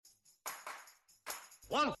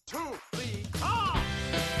1, 2, 3, ah!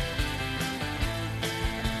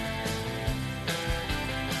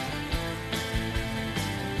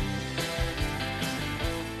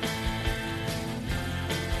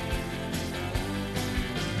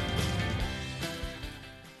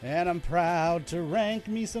 And I'm proud to rank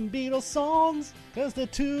me some Beatles songs, 'cause they're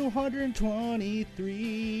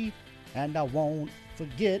 223. And I won't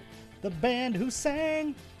forget the band who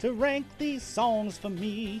sang to rank these songs for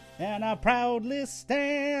me. And I proudly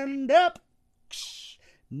stand up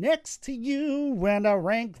next to you when I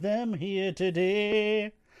rank them here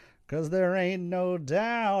today. 'Cause there ain't no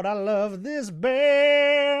doubt I love this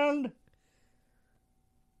band.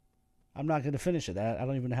 I'm not going to finish it. I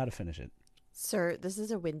don't even know how to finish it. Sir, this is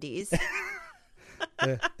a Wendy's.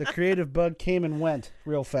 The creative bug came and went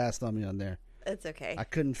real fast on me on there. It's okay. I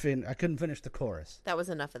couldn't finish the chorus. That was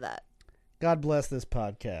enough of that. God bless this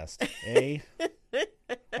podcast. Eh? I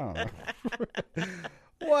don't know.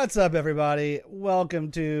 What's up, everybody? Welcome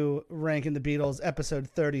to Ranking the Beatles, episode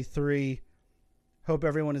 33. Hope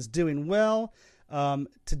everyone is doing well.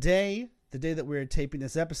 Today, the day that we're taping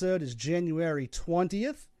this episode, is January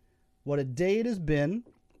 20th. What a day it has been.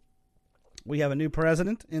 We have a new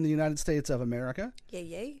president in the United States of America. Yay,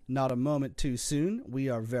 yay. Not a moment too soon. We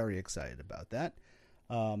are very excited about that.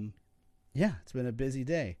 Yeah, it's been a busy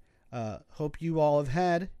day. Hope you all have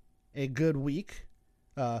had a good week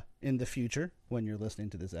in the future when you're listening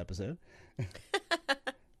to this episode.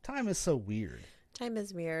 Time is so weird. Time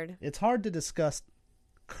is weird. It's hard to discuss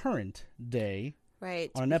current day Right.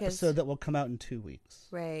 on an episode that will come out in 2 weeks.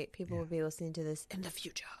 Right. People will be listening to this in the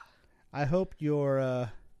future. I hope your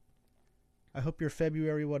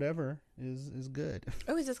February whatever is good.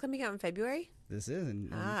 Oh, is this coming out in February? This is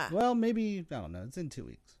Ah. well, maybe, I don't know. It's in 2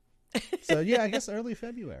 weeks. So yeah, I guess early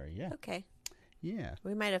February. Yeah. Okay. Yeah.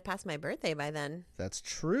 We might have passed my birthday by then. That's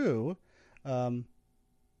true.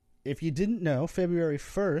 If you didn't know, February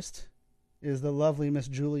 1st is the lovely Miss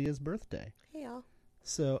Julia's birthday. Hey, y'all.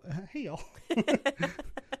 So, hey, y'all.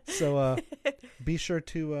 So, be sure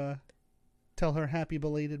to tell her happy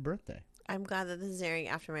belated birthday. I'm glad that this is airing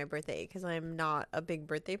after my birthday because I'm not a big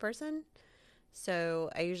birthday person. So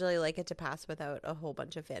I usually like it to pass without a whole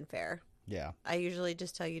bunch of fanfare. Yeah. I usually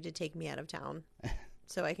just tell you to take me out of town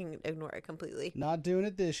so I can ignore it completely. Not doing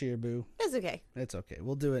it this year, boo. It's okay. It's okay.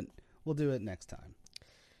 We'll do it next time.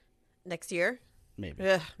 Next year? Maybe.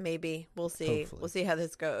 Ugh, maybe. We'll see. Hopefully. We'll see how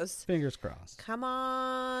this goes. Fingers crossed. Come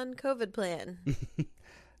on, COVID plan.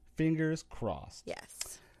 Fingers crossed.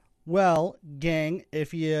 Yes. Well, gang,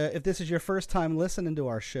 if this is your first time listening to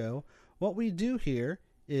our show, what we do here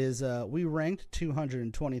is we ranked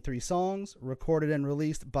 223 songs recorded and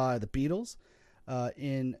released by the Beatles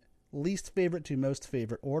in least favorite to most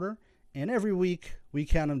favorite order. And every week we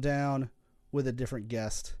count them down with a different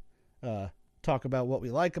guest. Talk about what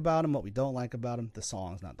we like about them, what we don't like about them. The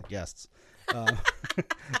songs, not the guests.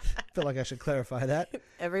 Feel like I should clarify that.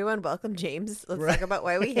 Everyone, welcome James. Let's Right. talk about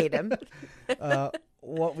why we hate him.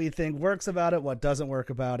 What we think works about it, what doesn't work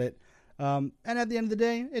about it. And at the end of the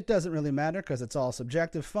day, it doesn't really matter because it's all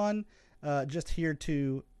subjective fun. Just here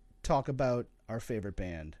to talk about our favorite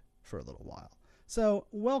band for a little while. So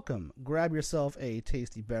welcome. Grab yourself a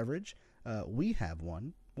tasty beverage. We have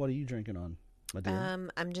one. What are you drinking on, my dear?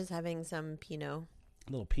 I'm just having some Pinot.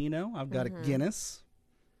 A little Pinot. I've got a Guinness.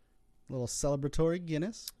 A little celebratory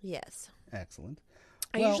Guinness. Yes. Excellent.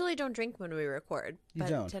 I Well, usually don't drink when we record, You but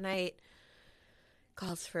don't. tonight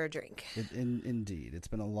calls for a drink. Indeed. It's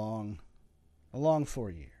been a long 4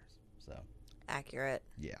 years. So, Accurate.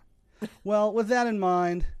 yeah. Well, with that in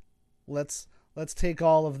mind, let's take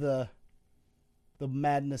all of the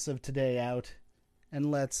madness of today out, and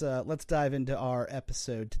let's dive into our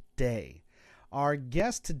episode today. Our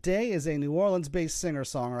guest today is a New Orleans-based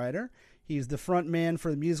singer-songwriter. He's the front man for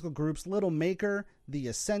the musical groups Little Maker, The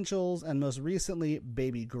Essentials, and most recently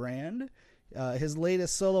Baby Grand. His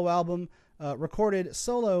latest solo album, recorded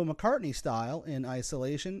solo McCartney style in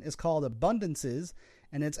isolation, is called Abundances,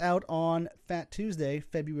 and it's out on Fat Tuesday,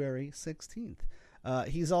 February 16th.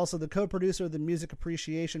 He's also the co-producer of the music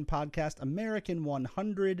appreciation podcast American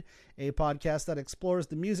 100, a podcast that explores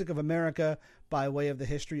the music of America by way of the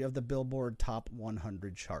history of the Billboard Top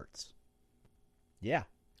 100 charts. Yeah,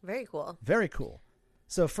 Very cool. very cool.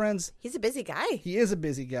 So, friends, He's a busy guy. he is a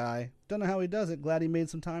busy guy. Don't know how he does it. Glad he made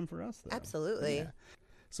some time for us, though. Absolutely. Yeah.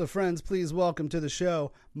 So, friends, please welcome to the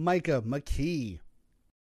show, Micah McKee.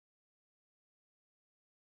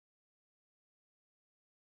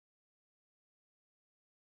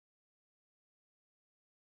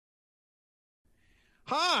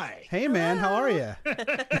 Hi. Hey, man, how are you?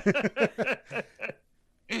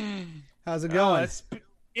 How's it going?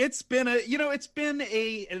 it's been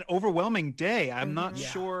an overwhelming day. I'm not Mhm. Yeah.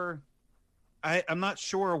 sure. I'm not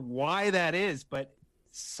sure why that is, but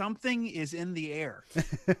something is in the air.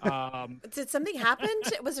 Did something happen?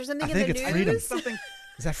 Was there something I in think the it's news? freedom. Something.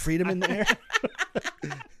 Is that freedom in the air?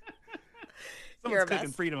 You're Someone's a cooking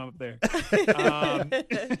mess. freedom up there.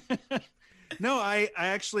 No, I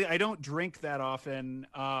actually I don't drink that often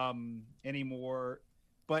anymore.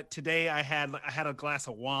 But today I had a glass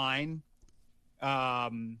of wine.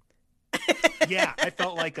 Yeah, I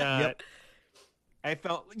felt like Yep. I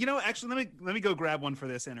felt actually let me go grab one for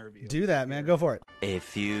this interview. Do that, man. Go for it. A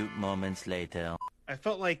few moments later. I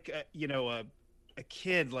felt like a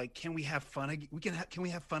kid. Like, can we have fun? Can we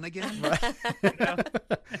have fun again?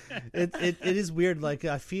 It is weird. Like,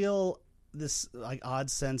 I feel this like odd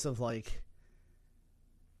sense of like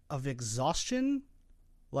of exhaustion.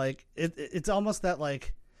 Like it's almost that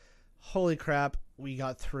like, holy crap, we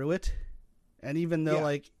got through it. And even though Yeah.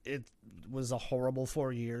 like it was a horrible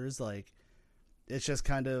 4 years, like it's just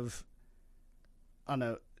kind of, I don't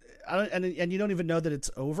know. And you don't even know that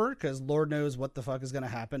it's over because Lord knows what the fuck is going to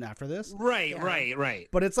happen after this. Right, Yeah. right.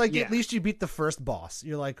 But it's like Yeah. at least you beat the first boss.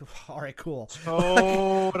 You're like, all right, cool.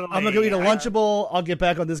 Totally. I'm gonna go eat a Lunchable. I'll get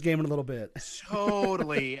back on this game in a little bit.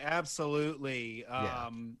 Totally, absolutely. Yeah.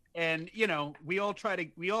 And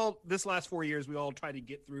this last 4 years we all tried to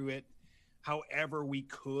get through it however we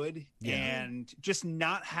could, Yeah. and just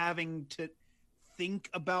not having to think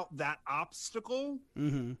about that obstacle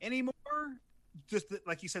Mm-hmm. anymore. Just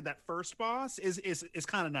like you said, that first boss is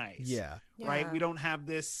kind of nice. Yeah. Right. Yeah. We don't have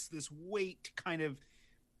this weight kind of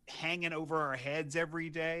hanging over our heads every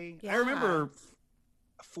day. I Yeah. remember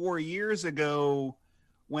 4 years ago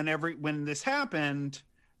when this happened,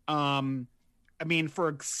 I mean, for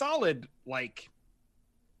a solid like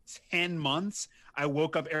 10 months, I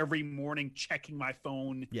woke up every morning checking my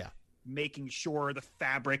phone, Yeah. making sure the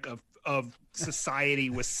fabric of society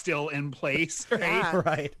was still in place, right? Yeah.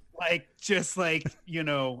 Right. Like just like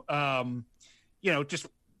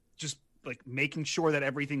just like making sure that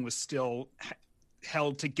everything was still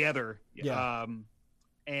held together. Yeah.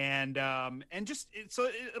 And just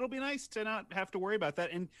it'll be nice to not have to worry about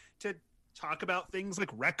that and to talk about things like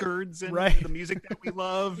records and Right. the music that we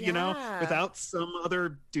love, Yeah. without some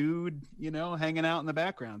other dude, hanging out in the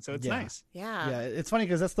background. So it's Yeah. nice. Yeah. Yeah. It's funny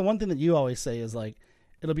because that's the one thing that you always say is like,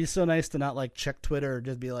 it'll be so nice to not like check Twitter or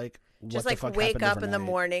just be like, what Just the like fuck wake happened up in the overnight?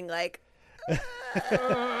 morning, like,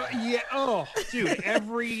 Yeah. Oh, dude,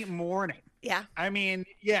 every morning. yeah. I mean,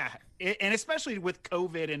 yeah, and especially with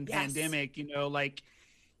COVID and Yes. pandemic, like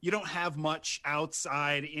you don't have much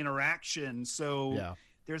outside interaction, so Yeah.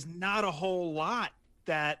 there's not a whole lot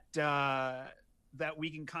that we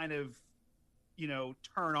can kind of,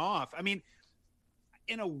 turn off. I mean,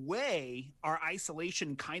 in a way, our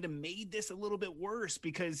isolation kind of made this a little bit worse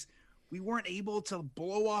because we weren't able to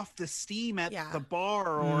blow off the steam at Yeah. the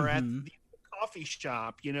bar or at Mhm. the coffee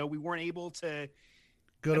shop. We weren't able to.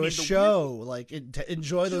 Go I to mean, a the show, like to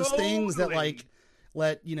enjoy those things that Totally. like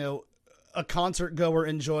let a concert goer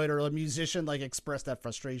enjoy it or a musician like express that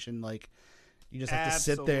frustration. Like you just have to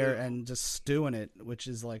sit there Absolutely. and just stew in it, which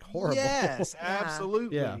is like horrible. Yes, Yeah.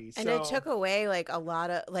 absolutely. Yeah. And it took away like a lot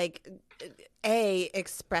of like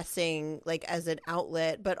expressing like as an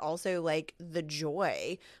outlet, but also like the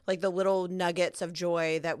joy, like the little nuggets of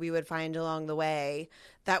joy that we would find along the way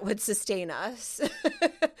that would sustain us through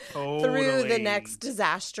the Totally. next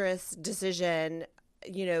disastrous decision,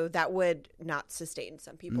 that would not sustain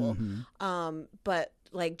some people. Mhm. But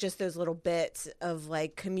like just those little bits of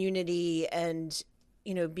like community and,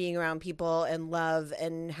 being around people and love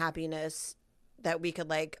and happiness that we could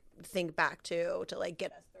like think back to like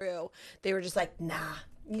get us through. They were just like, nah,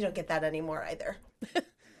 you don't get that anymore either.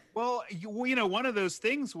 Well, one of those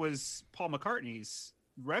things was Paul McCartney's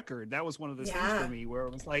record. That was one of those things Yeah. for me where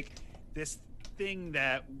it was like this thing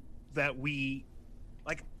that we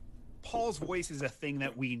like. Paul's voice is a thing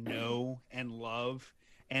that we know and love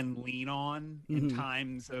and lean on in Mhm.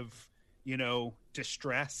 times of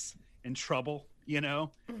distress and trouble.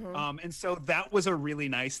 And so that was a really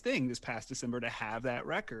nice thing this past December to have that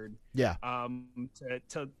record Yeah.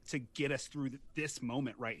 to get us through this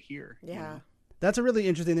moment right here. Yeah. That's a really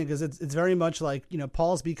interesting thing because it's very much like,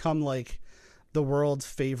 Paul's become like the world's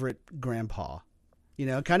favorite grandpa,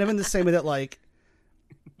 kind of in the same way that like,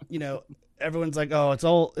 everyone's like, oh,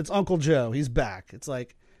 it's Uncle Joe. He's back. It's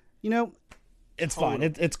like, it's fine.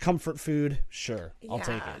 It's comfort food. Sure. I'll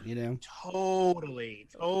take Yeah. it, Totally.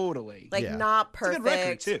 Like Yeah. not It's a perfect, good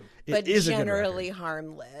record too. It but is a good generally record.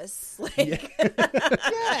 harmless. Like,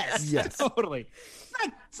 Yes. Yes. Totally.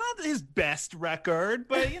 It's not his best record,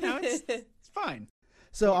 but it's fine.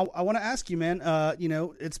 So I want to ask you, man. You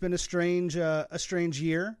know, it's been a strange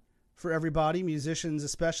year for everybody, musicians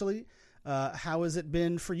especially. How has it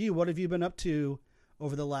been for you? What have you been up to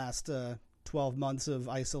over the last 12 months of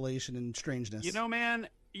isolation and strangeness? You know, man,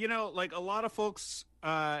 like a lot of folks,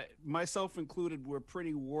 myself included, were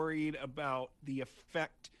pretty worried about the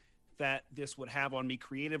effect that this would have on me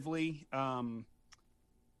creatively.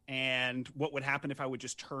 And what would happen if I would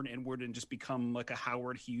just turn inward and just become like a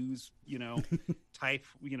Howard Hughes, type,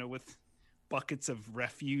 with buckets of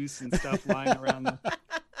refuse and stuff lying around.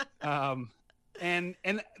 And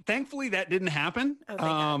thankfully that didn't happen.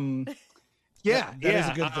 Oh, That is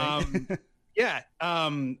a good thing.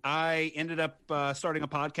 I ended up starting a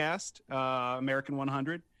podcast, American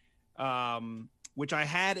 100, which I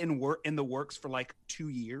had in the works for like 2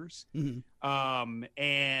 years. Mm-hmm.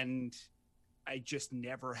 And I just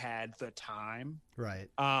never had the time. Right.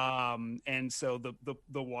 And so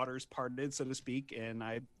the waters parted, so to speak, and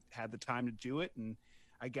I had the time to do it. And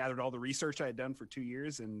I gathered all the research I had done for 2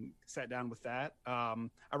 years and sat down with that. I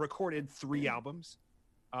recorded 3 albums.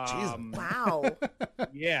 Wow.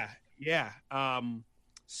 Yeah. I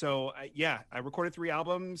recorded 3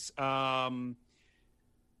 albums,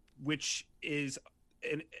 which is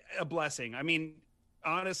a blessing. I mean,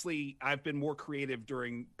 honestly, I've been more creative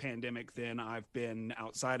during pandemic than I've been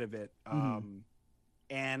outside of it. And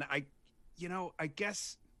I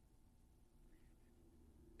guess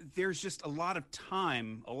there's just a lot of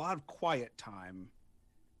time, a lot of quiet time.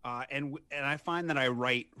 And I find that I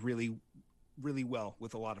write really, really well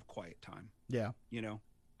with a lot of quiet time. Yeah.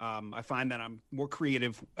 I find that I'm more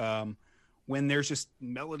creative when there's just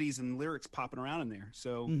melodies and lyrics popping around in there.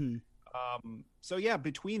 So,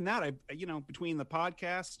 between that, between the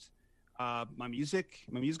podcast, my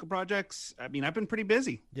musical projects, I mean, I've been pretty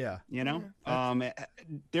busy. Yeah.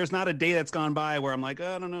 There's not a day that's gone by where I'm like,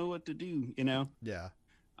 I don't know what to do, Yeah.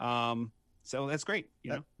 So that's great.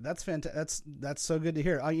 That's fantastic. That's so good to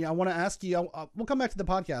hear. I want to ask you, we'll come back to the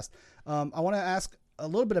podcast. I want to ask a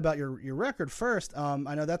little bit about your record first.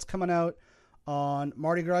 I know that's coming out on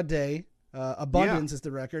Mardi Gras Day. Abundance is the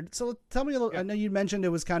record. So tell me a little. I know you mentioned it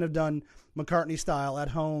was kind of done McCartney style at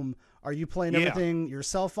home. Are you playing everything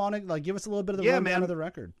yourself on it? Like, give us a little bit of the rundown of the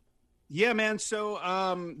record. Yeah, man. So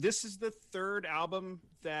this is the 3rd album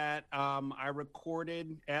that I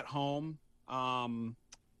recorded at home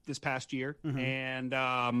this past year, and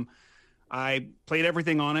I played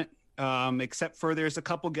everything on it. Except for there's a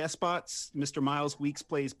couple guest spots. Mr. Miles Weeks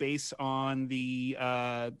plays bass on the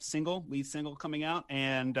lead single coming out,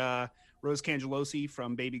 and Rose Cangelosi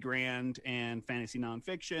from Baby Grand and Fantasy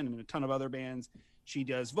Nonfiction and a ton of other bands. She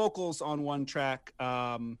does vocals on one track.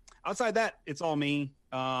 Outside that, it's all me.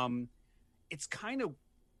 It's kind of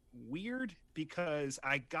weird because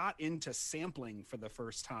I got into sampling for the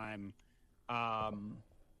first time ever.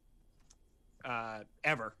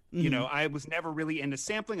 I was never really into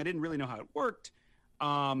sampling. I didn't really know how it worked.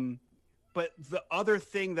 But the other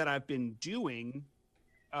thing that I've been doing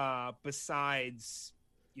besides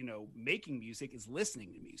making music is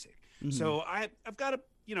listening to music. So I've got a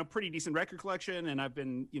pretty decent record collection, and I've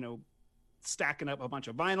been stacking up a bunch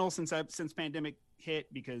of vinyl since pandemic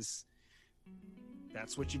hit, because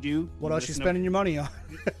that's what you do. What else you spending your money on?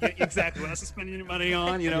 Exactly. What else you spending your money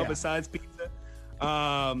on, besides pizza?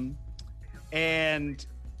 And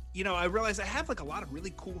I realized I have like a lot of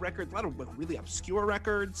really cool records, a lot of like really obscure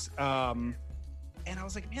records. And I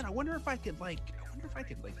was like, man, I wonder if I could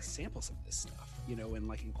sample some of this stuff, and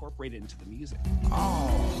like incorporate it into the music. Oh,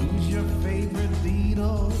 who's your favorite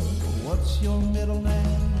Beatle? What's your middle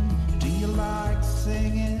name? Do you like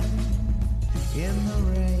singing in the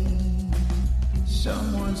rain?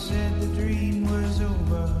 Someone said the dream was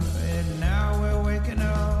over, and now we're waking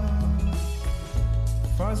up,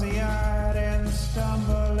 fuzzy-eyed and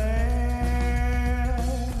stumbling.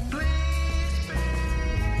 Please be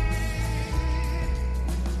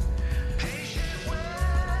patient with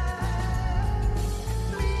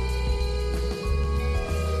me.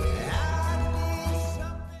 I need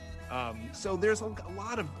something. So there's a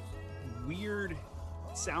lot of weird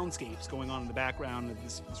soundscapes going on in the background of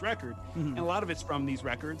this record, and a lot of it's from these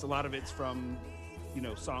records. A lot of it's from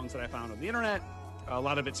songs that I found on the internet.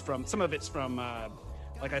 Some of it's from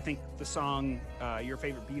like I think the song Your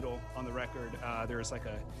Favorite Beatle on the record, there's like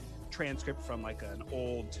a transcript from like an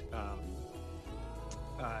old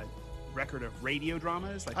record of radio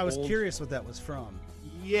dramas. Like I was curious what that was from.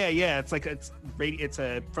 Yeah, it's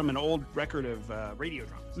from an old record of radio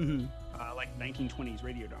dramas, like 1920s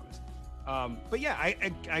radio dramas. But yeah,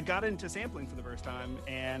 I got into sampling for the first time,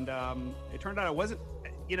 and it turned out I wasn't.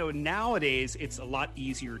 Nowadays it's a lot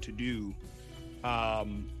easier to do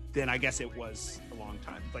than I guess it was a long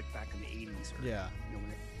time, like back in the 80s, or Yeah. when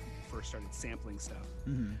they first started sampling stuff.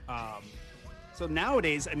 Mhm. So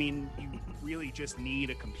nowadays, I mean, you really just need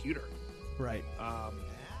a computer. Right.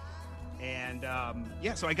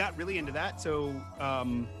 So I got really into that. So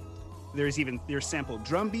there's sampled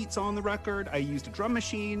drum beats on the record. I used a drum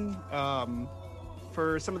machine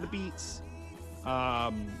for some of the beats.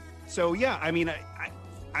 So yeah, I mean,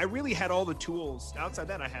 I really had all the tools. Outside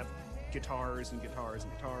that, I have guitars and guitars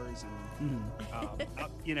and guitars, and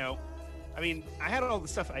I mean, I had all the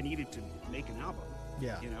stuff I needed to make an album.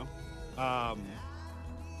 Yeah.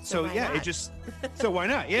 So why yeah, not? so why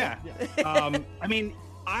not? Yeah. I mean,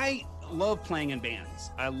 I love playing in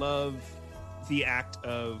bands. I love the act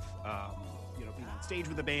of being on stage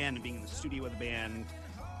with a band and being in the studio with a band.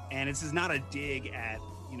 And this is not a dig at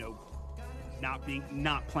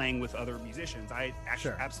not playing with other musicians. I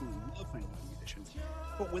actually absolutely love playing with other musicians.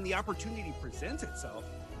 But when the opportunity presents itself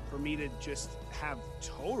for me to just have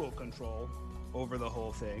total control over the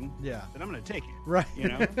whole thing, Yeah. then I'm going to take it. Right.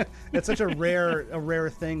 It's It's such a rare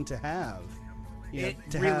thing to have. It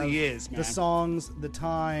to really have is, man. The songs, the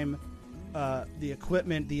time, the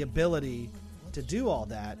equipment, the ability to do all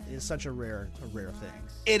that is such a rare thing.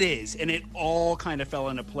 It is, and it all kind of fell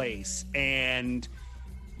into place. And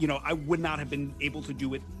I would not have been able to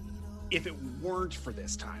do it if it weren't for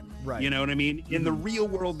this time. Right. You know what I mean? In the real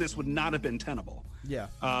world, this would not have been tenable. Yeah.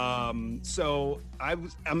 So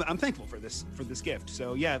I'm thankful for this gift.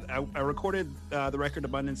 So yeah, I recorded the record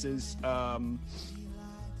Abundances,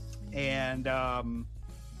 and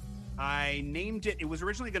I named it. It was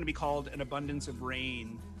originally going to be called An Abundance of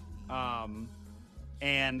Rain,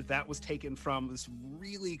 and that was taken from this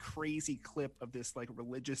really crazy clip of this like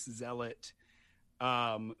religious zealot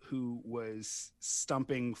who was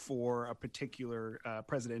stumping for a particular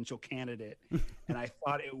presidential candidate. And I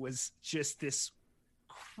thought it was just this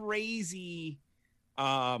crazy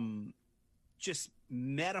just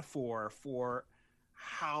metaphor for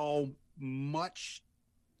how much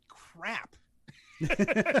crap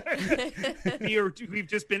we've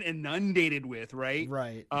just been inundated with, right?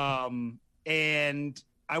 Right. And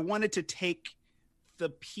I wanted to take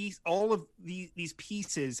all of these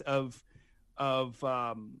pieces of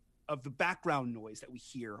the background noise that we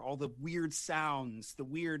hear, all the weird sounds, the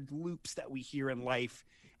weird loops that we hear in life,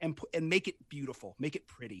 and make it beautiful, make it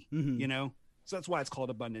pretty, So that's why it's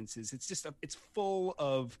called Abundances. It's just it's full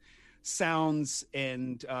of sounds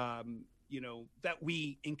and that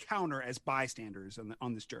we encounter as bystanders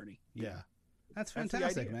on this journey. Yeah. That's That's the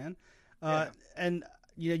fantastic, idea. man. Yeah. And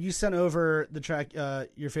you sent over the track,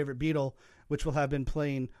 your favorite Beatle, which will have been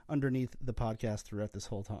playing underneath the podcast throughout this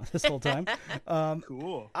whole time.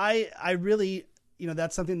 Cool. I really,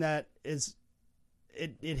 that's something that is,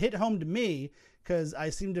 it hit home to me because I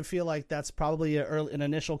seem to feel like that's probably an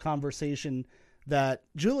initial conversation that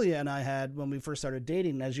Julia and I had when we first started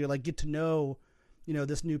dating. As you get to know,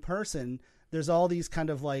 this new person, there's all these kind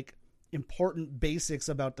of like important basics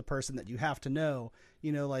about the person that you have to know,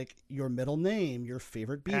 like your middle name, your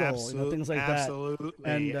favorite Beatle, things like absolutely,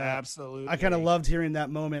 that. And absolutely. I kind of loved hearing that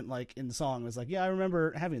moment, like in the song. It was like, yeah, I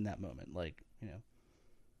remember having that moment. Like,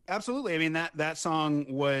 Absolutely. I mean, that song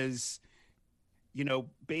was,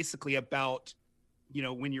 basically about,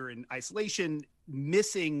 when you're in isolation,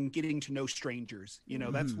 missing getting to know strangers.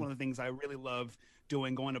 That's one of the things I really love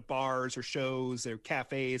doing, going to bars or shows or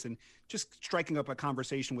cafes and just striking up a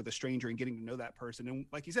conversation with a stranger and getting to know that person. And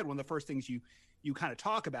like you said, one of the first things you kind of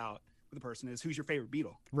talk about with a person is who's your favorite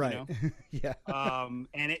Beatle, right. Yeah. And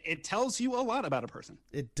it tells you a lot about a person.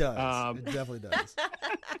 It does. It definitely does.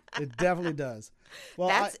 It definitely does. Well,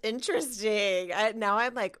 That's interesting. Now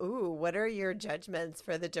I'm like, ooh, what are your judgments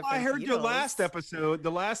for the different I heard Beatles? your last episode.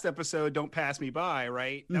 The last episode, Don't Pass Me By,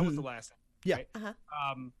 right? That was the last. Yeah. Right? Uh-huh.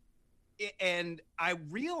 And I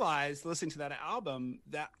realized listening to that album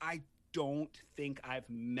that I don't think I've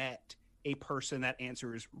met a person that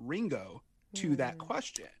answers Ringo to that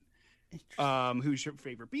question. Who's your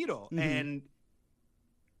favorite Beatle? And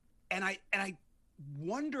I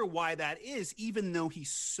wonder why that is, even though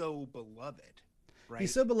he's so beloved, right?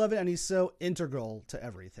 He's so beloved and he's so integral to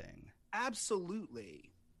everything.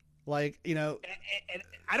 Absolutely. Like, And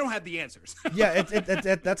I don't have the answers. yeah,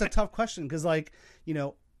 that's a tough question because, like,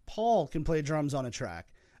 Paul can play drums on a track.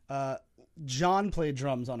 John played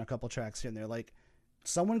drums on a couple tracks here and there. Like,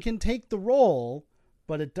 someone can take the role,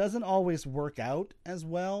 but it doesn't always work out as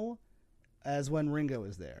well as when Ringo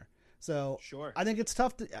is there. So Sure. I think it's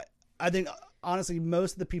tough I think, honestly,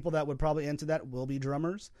 most of the people that would probably answer that will be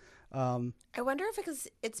drummers. I wonder if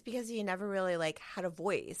it's because he never really had a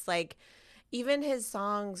voice. Like, even his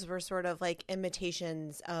songs were sort of like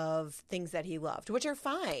imitations of things that he loved, which are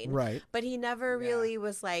fine. Right. But he never really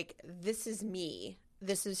was like, this is me.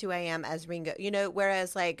 This is who I am as Ringo. You know,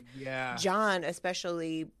 whereas like Yeah. John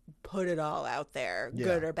especially put it all out there, Yeah.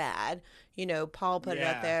 good or bad. You know, Paul put it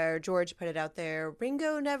out Yeah. there, George put it out there.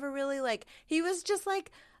 Ringo never really like, he was just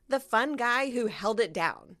like the fun guy who held it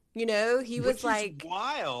down. You know, he was Which like, is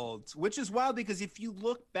wild. Which is wild because if you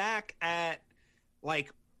look back at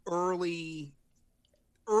like early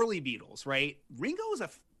Beatles, right? Ringo was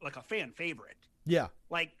like a fan favorite. Yeah.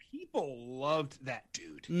 Like people loved that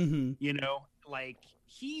dude. Mm-hmm. You know, like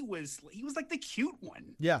he was like the cute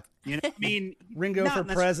one. Yeah. You know, I mean, Ringo not for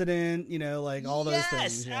necess- president, you know, like all those yes,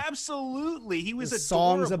 things. Yeah. absolutely. He was There's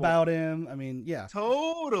adorable. songs about him. I mean, yeah.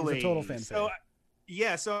 Totally. He's a total fan So, favorite.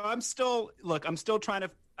 yeah. So I'm still trying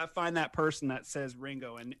to find that person that says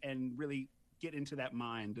Ringo and really get into that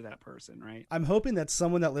mind to that person, right? I'm hoping that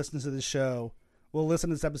someone that listens to this show will listen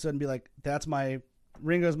to this episode and be like,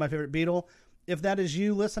 Ringo's my favorite Beatle. If that is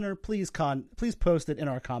you, listener, please post it in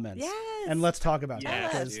our comments. yes. And let's talk about that.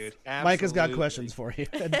 Yes, Because dude. Mike has got Absolutely. questions for you.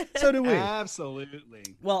 And so do we. Absolutely.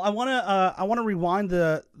 Well, I want to rewind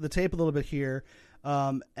the tape a little bit here,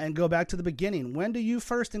 and go back to the beginning. When do you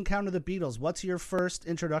first encounter the Beatles? What's your first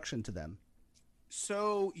introduction to them?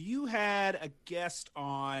 So you had a guest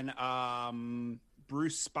on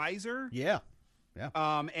Bruce Spicer. Yeah.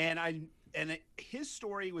 His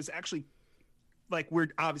story was actually like, we're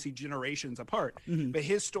obviously generations apart, Mhm. but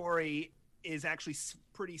his story is actually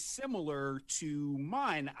pretty similar to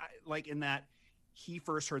mine. Like in that he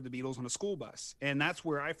first heard the Beatles on a school bus, and that's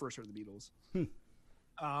where I first heard the Beatles.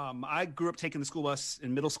 I grew up taking the school bus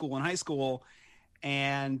in middle school and high school,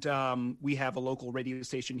 and we have a local radio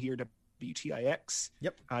station here, WTIX,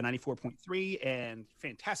 Yep. 94.3, and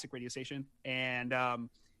fantastic radio station.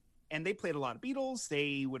 And they played a lot of Beatles.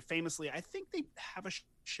 They would famously, I think they have a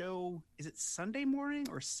show. Is it Sunday morning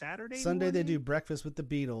or Saturday? Sunday they do morning? Breakfast with the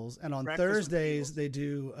Beatles, and on Breakfast with the Thursdays Beatles. they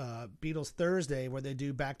do Beatles Thursday, where they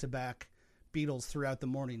do back-to-back Beatles throughout the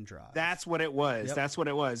morning drive. That's what it was. Yep. That's what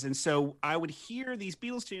it was. And so I would hear these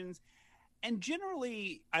Beatles tunes, and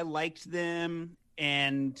generally I liked them,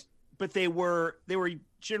 but they were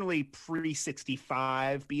generally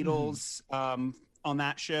pre-65 Beatles on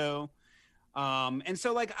that show. And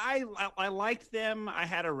so like I liked them. I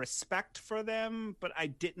had a respect for them, but I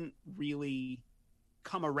didn't really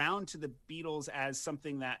come around to the Beatles as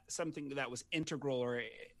something that was integral or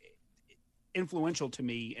influential to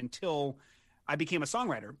me until I became a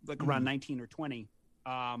songwriter, like around 19 or 20.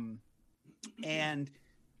 And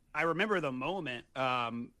I remember the moment,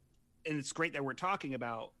 and it's great that we're talking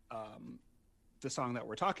about the song that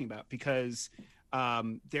we're talking about, because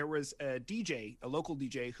there was a local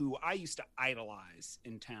DJ who I used to idolize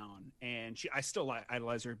in town, and I still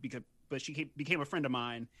idolize her but she became a friend of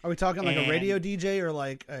mine. Are we talking like a And- radio DJ or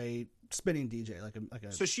like a spinning DJ, like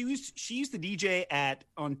a? So she used to DJ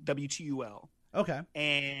on WTUL, Okay.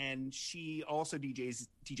 and she also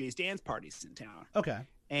DJs dance parties in town. Okay.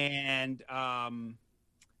 And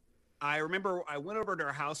I remember I went over to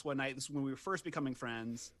her house one night. This is when we were first becoming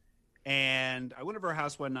friends. And I went over to her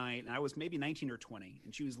house one night, and I was maybe 19 or 20,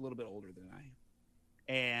 and she was a little bit older than I.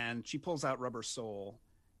 And she pulls out Rubber Soul,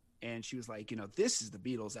 and she was like, this is the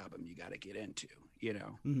Beatles album you got to get into,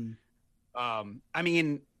 Mhm. I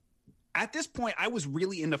mean, at this point, I was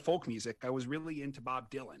really into folk music. I was really into Bob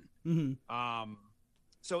Dylan. Mhm.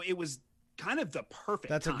 So it was kind of the perfect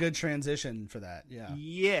That's a time. good transition for that. Yeah.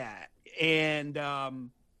 Yeah. And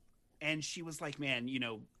she was like, man,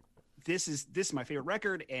 this is my favorite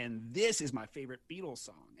record, and this is my favorite Beatles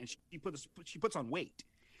song. And she puts on Wait.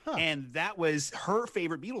 Huh. And that was her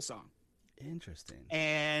favorite Beatles song. Interesting.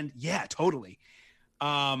 And yeah, totally.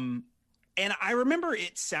 And I remember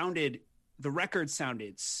the record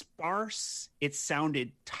sounded sparse. It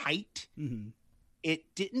sounded tight. Mm-hmm.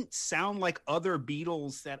 It didn't sound like other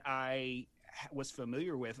Beatles that I was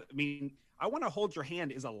familiar with. I mean, I Want to Hold Your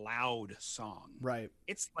Hand is a loud song. Right.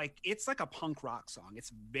 It's like a punk rock song. It's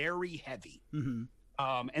very heavy. Mm-hmm.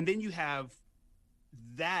 And then you have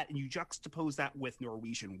that, and you juxtapose that with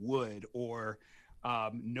Norwegian Wood or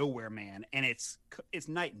Nowhere Man, and it's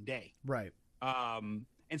night and day. Right. And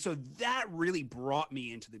so that really brought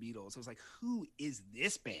me into the Beatles. I was like, who is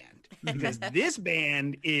this band? Because this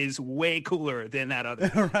band is way cooler than that other.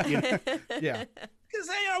 Right. Yeah. Because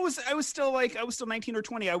I was still 19 or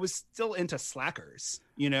 20. I was still into Slackers,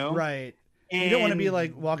 Right. And You don't want to be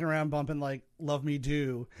like walking around bumping like "Love Me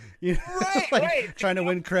Do," Right, like, right. trying to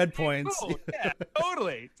win cred points. Cool. Yeah,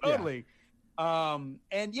 totally.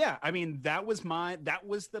 And yeah, I mean, that was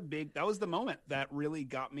the moment that really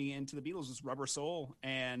got me into the Beatles, was Rubber Soul.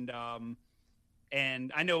 And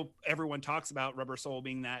And I know everyone talks about Rubber Soul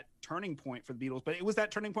being that turning point for the Beatles, but it was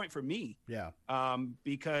that turning point for me. Yeah.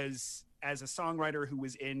 Because as a songwriter who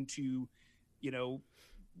was into,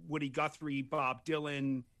 Woody Guthrie, Bob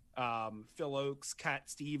Dylan, Phil Oakes, Cat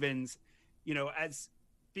Stevens, as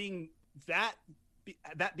being that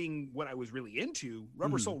being what I was really into,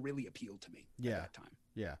 Rubber Soul really appealed to me at that time.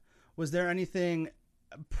 Yeah. Was there anything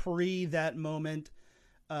pre that moment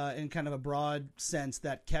in kind of a broad sense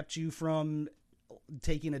that kept you from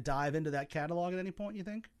taking a dive into that catalog at any point, you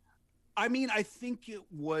think? I mean, I think it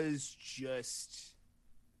was just,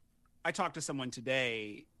 I talked to someone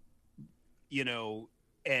today,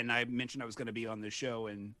 and I mentioned I was going to be on the show,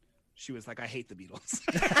 and she was like, I hate the Beatles.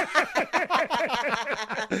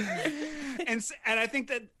 and I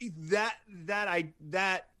think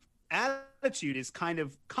that attitude is kind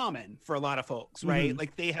of common for a lot of folks, right? Mm-hmm.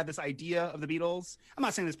 Like they have this idea of the Beatles. I'm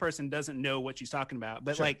not saying this person doesn't know what she's talking about,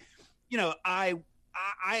 but Sure. I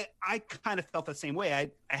kind of felt the same way.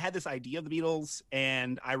 I had this idea of the Beatles,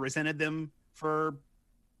 and I resented them for,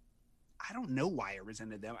 I don't know why I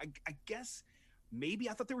resented them. I guess maybe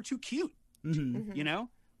I thought they were too cute. Mm-hmm. Mhm.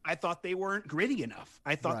 I thought they weren't gritty enough.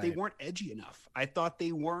 I thought they Right. weren't edgy enough. I thought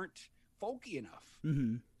they weren't folky enough.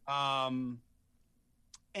 Mm-hmm.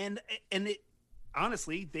 And it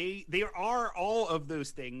honestly, they are all of those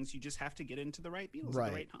things. You just have to get into the right Beatles at Right.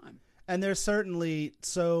 the right time. And they're certainly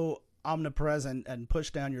so omnipresent and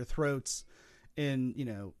pushed down your throats in,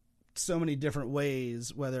 so many different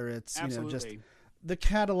ways, whether it's, Absolutely. just the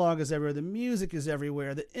catalog is everywhere, the music is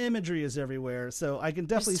everywhere, the imagery is everywhere. So I can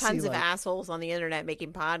definitely There's tons see of like assholes on the internet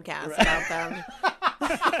making podcasts about them.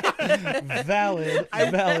 valid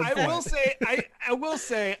I point. will say, I will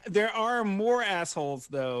say there are more assholes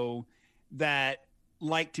though that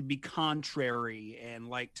like to be contrary and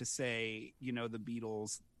like to say, the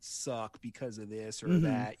Beatles suck because of this or Mhm.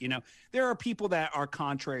 that. There are people that are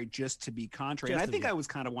contrary just to be contrary. Just And I to think be. I was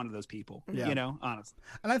kind of one of those people, Yeah. honestly.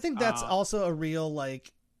 And I think that's Uh, also a real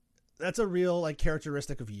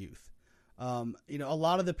characteristic of youth. A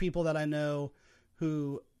lot of the people that I know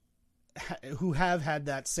who have had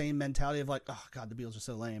that same mentality of like, oh God, the Beatles are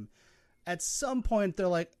so lame. At some point they're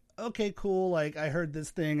like, okay, cool. Like I heard this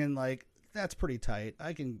thing and like, that's pretty tight.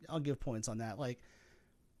 I'll give points on that. Like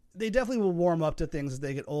they definitely will warm up to things as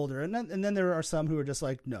they get older. And then there are some who are just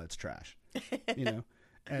like, no, it's trash, And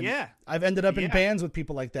Yeah. I've ended up in Yeah. bands with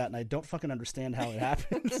people like that and I don't fucking understand how it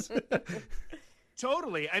happens.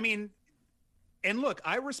 Totally. I mean, and look,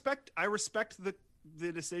 I respect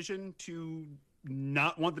the decision to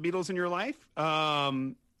not want the Beatles in your life.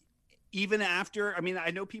 Even after,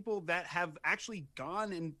 I know people that have actually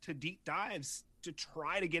gone into deep dives to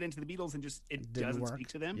try to get into the Beatles and just it Didn't doesn't work. speak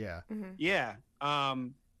to them. Yeah, Yeah.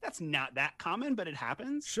 That's not that common, but it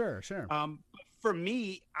happens. sure. But for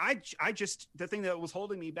me, I just, the thing that was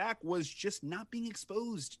holding me back was just not being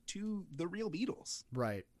exposed to the real Beatles.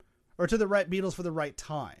 Right. Or to the right Beatles for the right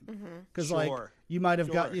time. Because like Sure. you might have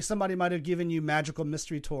Sure. somebody might have given you Magical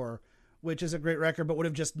Mystery Tour, which is a great record, but would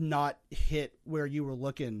have just not hit where you were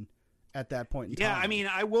looking at that point in Yeah, time.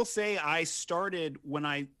 I will say when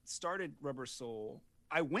I started Rubber Soul,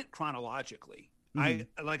 I went chronologically.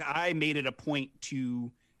 I made it a point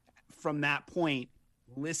to, from that point,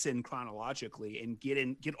 listen chronologically and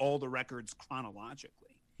get all the records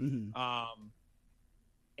chronologically. Mhm.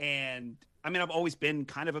 And I've always been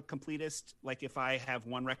kind of a completist. Like if I have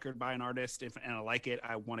one record by an artist and I like it,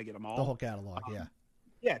 I want to get them all. The whole catalog, yeah.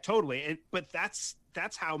 Yeah, totally. But that's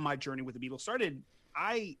how my journey with the Beatles started.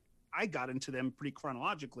 I got into them pretty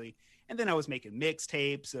chronologically, and then I was making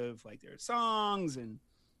mixtapes of like their songs, and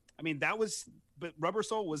but Rubber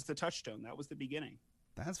Soul was the touchstone. That was the beginning.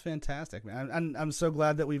 That's fantastic, man. I'm so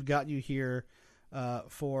glad that we've got you here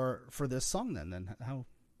for this song. Then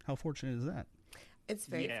how fortunate is that? It's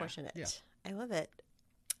very Yeah. fortunate. Yeah. I love it.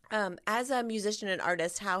 As a musician and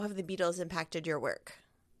artist, how have the Beatles impacted your work?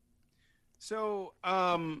 So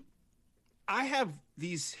I have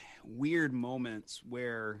these weird moments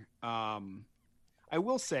where I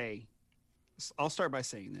will say, I'll start by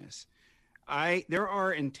saying this. There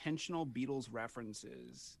are intentional Beatles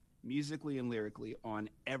references musically and lyrically on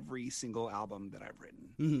every single album that I've written.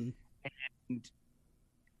 Mm-hmm. And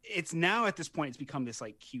it's now at this point, it's become this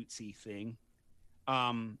like cutesy thing.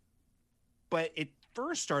 But it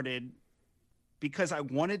first started because I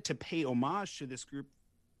wanted to pay homage to this group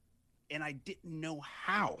and I didn't know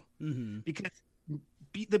how, because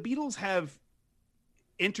the Beatles have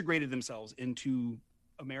integrated themselves into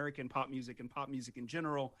American pop music and pop music in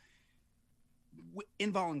general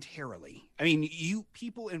involuntarily.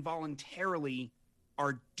 People involuntarily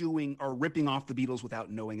are ripping off the Beatles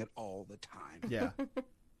without knowing it all the time. Yeah.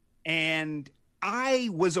 And I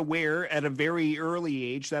was aware at a very early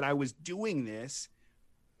age that I was doing this,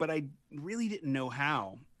 but I really didn't know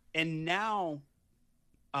how. And now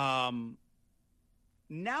I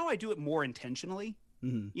do it more intentionally.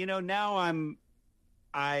 Mm-hmm. You know, now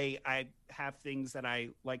I have things that I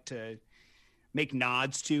like to make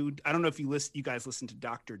nods to. I don't know if you guys listen to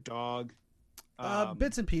Dr. Dog.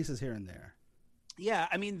 Bits and pieces here and there. Yeah,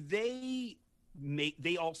 I mean they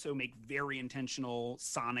also make very intentional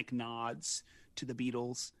sonic nods to the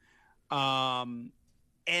Beatles. And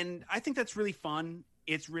I think that's really fun.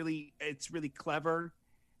 It's really clever.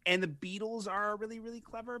 And the Beatles are a really, really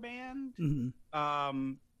clever band.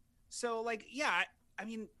 Mm-hmm. So like, yeah, I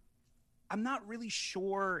mean, I'm not really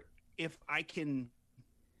sure if I can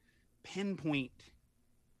pinpoint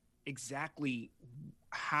exactly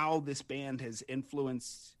how this band has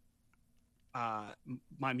influenced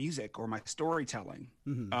my music or my storytelling.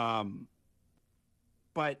 Mm-hmm.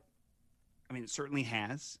 But I mean, it certainly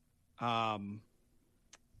has.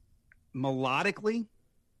 Melodically,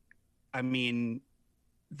 I mean,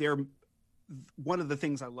 one of the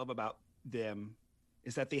things I love about them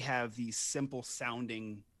is that they have these simple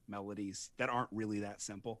sounding melodies that aren't really that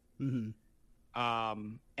simple. Mm-hmm.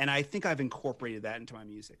 And I think I've incorporated that into my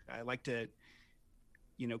music. I like to,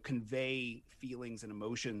 convey feelings and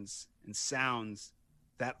emotions and sounds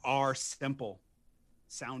that are simple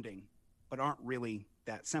sounding, but aren't really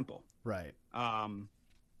that simple. Right. Or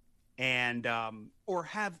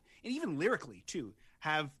have, and even lyrically too,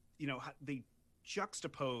 have, they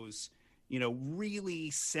juxtapose,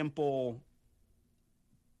 really simple,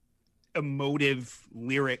 emotive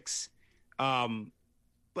lyrics,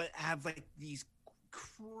 but have like these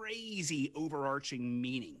crazy overarching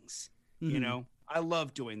meanings. Mm-hmm. I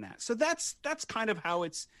love doing that. So that's kind of how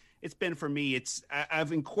it's been for me.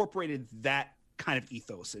 I've incorporated that kind of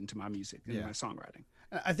ethos into my music and my songwriting.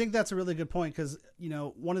 I think that's a really good point because,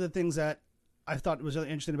 one of the things that I thought was really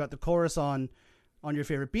interesting about the chorus on Your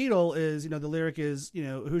Favorite Beatle is, the lyric is,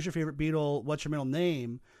 who's your favorite Beatle? What's your middle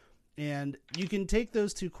name? And you can take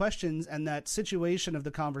those two questions and that situation of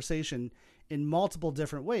the conversation in multiple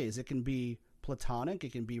different ways. It can be platonic,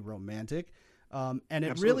 it can be romantic, and it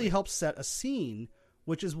Absolutely. really helps set a scene,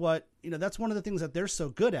 which is what, that's one of the things that they're so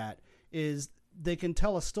good at is they can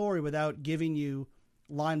tell a story without giving you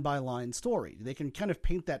line by line story. They can kind of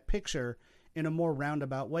paint that picture in a more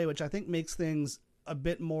roundabout way, which I think makes things a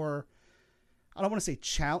bit more, I don't want to say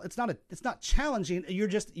it's not challenging.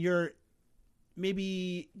 You're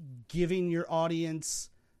maybe giving your audience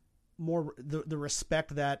more the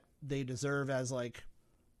respect that they deserve as like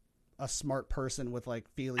a smart person with like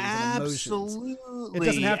feelings and emotions. Absolutely. It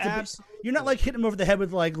doesn't have to be, you're not like hitting them over the head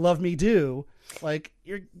with like love me do. Like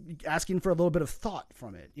you're asking for a little bit of thought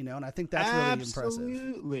from it, and I think that's really impressive.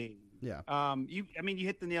 Absolutely. Yeah. You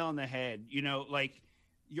hit the nail on the head. Like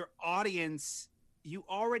your audience, you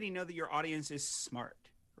already know that your audience is smart,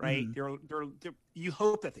 right? Mm-hmm. They're you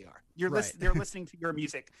hope that they are. They're listening to your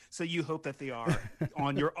music, so you hope that they are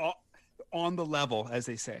on the level, as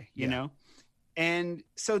they say, you know. And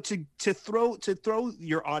so to throw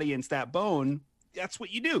your audience that bone, that's what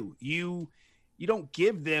you do. You don't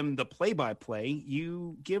give them the play-by-play.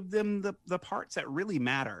 You give them the parts that really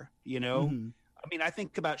matter, Mm-hmm. I mean, I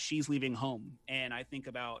think about She's Leaving Home, and I think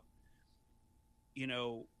about,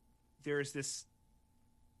 there's this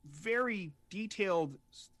very detailed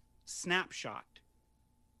snapshot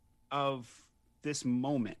of this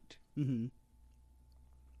moment. Mm-hmm.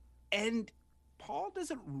 And Paul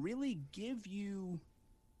doesn't really give you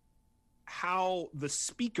how the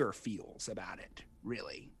speaker feels about it,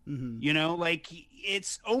 really. Mm-hmm. Like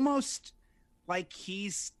it's almost like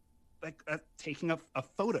he's like taking a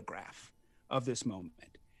photograph of this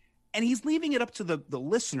moment, and he's leaving it up to the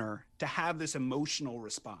listener to have this emotional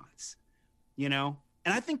response, and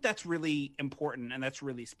I think that's really important and that's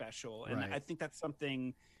really special. And Right. I think that's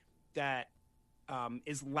something that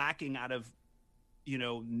is lacking out of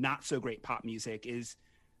not so great pop music, is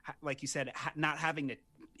like you said, not having to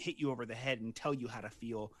hit you over the head and tell you how to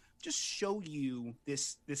feel, just show you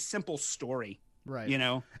this simple story, Right.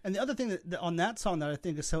 And the other thing that on that song that I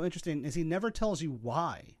think is so interesting is he never tells you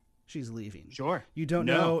why she's leaving. Sure. You don't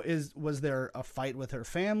know, was there a fight with her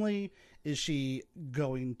family? Is she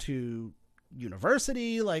going to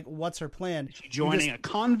university? Like, what's her plan? Is she joining a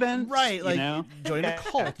convent? Right, like joining a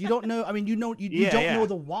cult. You don't know. I mean, you don't know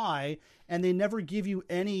the why, and they never give you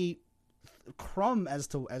any crumb as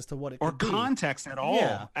to what it could be. Context at all.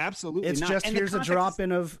 Yeah. Absolutely. It's not. just And here's the a context drop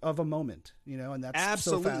in of a moment, and that's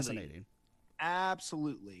Absolutely. so fascinating.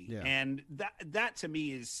 Absolutely. Yeah. And that to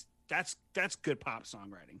me is that's good pop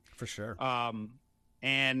songwriting. For sure.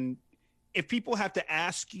 And if people have to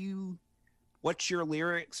ask you what your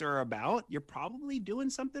lyrics are about, you're probably doing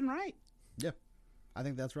something right. Yeah, I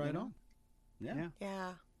think that's right on. Yeah.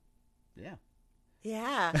 Yeah. Yeah.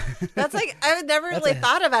 Yeah. That's like, I've never That's really a-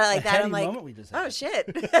 thought about it like a that. heady I'm like, moment we just had. oh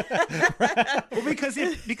shit. Well, because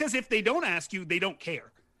if they don't ask you, they don't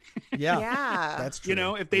care. Yeah. Yeah. That's true. You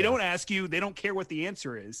know, if they Yeah. don't ask you, they don't care what the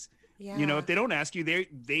answer is. Yeah. You know, if they don't ask you,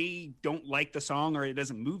 they don't like the song or it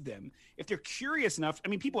doesn't move them. If they're curious enough, I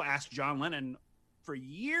mean, people asked John Lennon for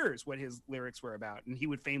years what his lyrics were about, and he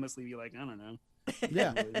would famously be like, I don't know.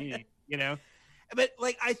 Yeah. Doesn't really mean anything, you know? But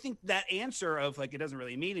like, I think that answer of like, it doesn't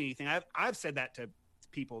really mean anything. I've said that to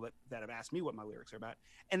people that have asked me what my lyrics are about.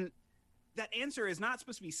 And that answer is not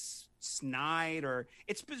supposed to be snide, or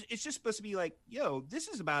it's just supposed to be like, yo, this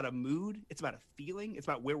is about a mood. It's about a feeling. It's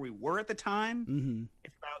about where we were at the time. Mm-hmm.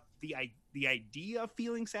 It's about the idea of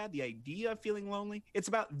feeling sad, the idea of feeling lonely. It's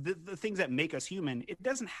about the things that make us human. It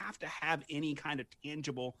doesn't have to have any kind of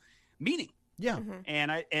tangible meaning. Yeah.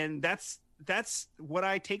 And that's what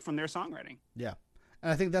I take from their songwriting. Yeah.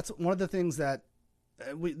 And I think that's one of the things that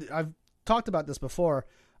I've talked about this before.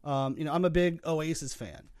 You know, I'm a big Oasis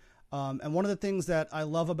fan. And one of the things that I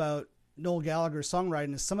love about Noel Gallagher's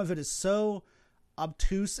songwriting is some of it is so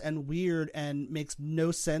obtuse and weird and makes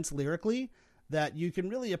no sense lyrically that you can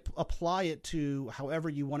really apply it to however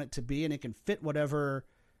you want it to be, and it can fit whatever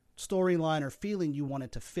storyline or feeling you want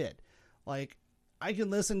it to fit. Like, I can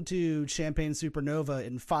listen to Champagne Supernova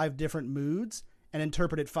in 5 different moods and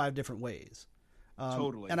interpret it 5 different ways.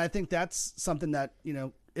 Totally. And I think that's something that, you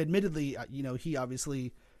know, admittedly, you know, he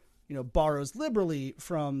obviously, you know, borrows liberally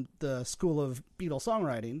from the school of Beatles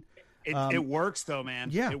songwriting. It works though,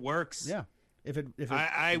 man. Yeah. It works. Yeah. If it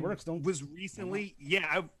I works, don't. was recently,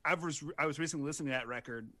 I was recently listening to that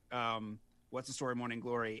record, What's the Story, Morning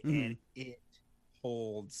Glory, and it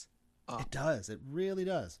holds up. It does. It really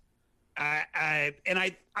does. I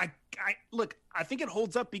look, I think it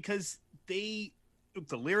holds up because the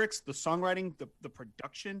lyrics, the songwriting, the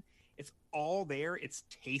production, it's all there. It's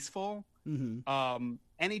tasteful. Mm-hmm.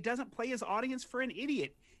 And he doesn't play his audience for an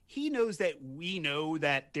idiot. He knows that we know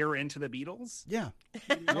that they're into the Beatles. Yeah.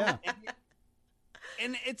 You know? Yeah.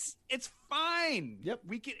 And it's fine. Yep.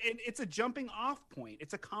 It's a jumping off point.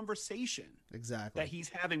 It's a conversation Exactly. that he's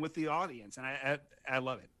having with the audience, and I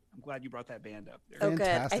love it. I'm glad you brought that band up there. Oh, good. I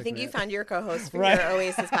Fantastic, think you man. found your co-host for Right. your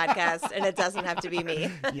Oasis podcast, and it doesn't have to be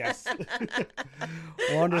me. Yes.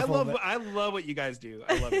 Wonderful. I love what you guys do.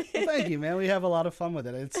 I love it. Well, thank you, man. We have a lot of fun with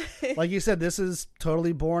it. It's like you said, this is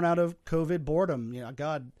totally born out of COVID boredom. You know,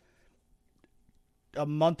 God, a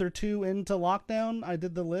month or 2 into lockdown, I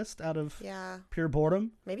did the list out of Yeah. pure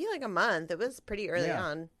boredom. Maybe like a month. It was pretty early Yeah.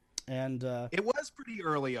 on. And It was pretty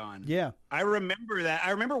early on. yeah, I remember that.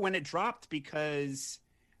 I remember when it dropped because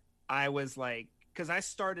I was like, because I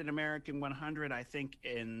started American 100, I think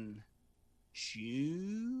in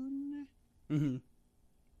June, mm-hmm.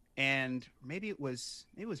 and maybe it was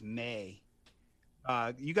May.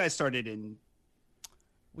 You guys started in.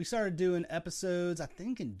 We started doing episodes, I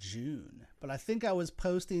think, in June, but I think I was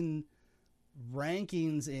posting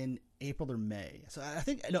rankings in April or May. So I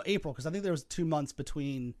think, no, April, because I think there was 2 months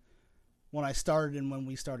between when I started and when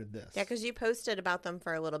we started this. Yeah, because you posted about them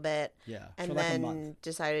for a little bit. Yeah, And for like a then month.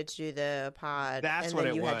 decided to do the pod. That's and what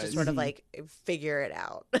then it you had to was. sort of Mhm. like figure it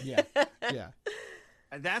out. Yeah, yeah.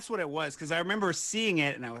 That's what it was, because I remember seeing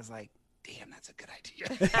it and I was like, "Damn, that's a good idea."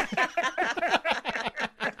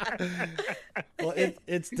 Well,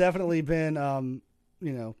 it's definitely been,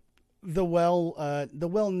 you know, the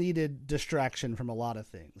well needed distraction from a lot of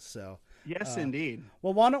things. So, Yes, indeed.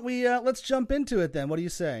 well, why don't we let's jump into it then? What do you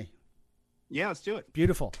say? Yeah, let's do it.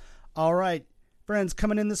 Beautiful. All right, friends,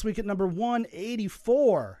 coming in this week at number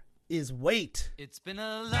 184 is Wait. It's been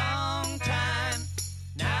a long time.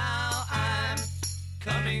 Now I'm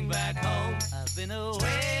coming back home. I've been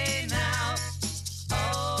away now.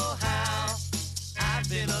 Oh, how I've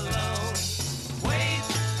been alone. Wait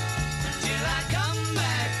till I come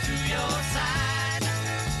back to your side.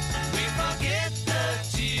 We forget the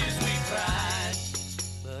tears we cried.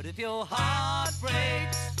 But if your heart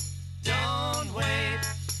breaks, don't wait.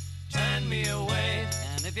 Turn me away.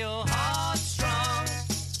 And if your heart's strong,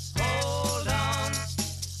 hold on.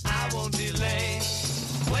 I won't delay.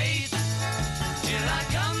 Wait till I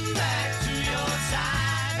come back to your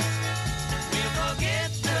side. We'll forget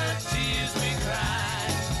the tears we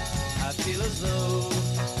cried. I feel as though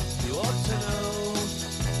you ought to know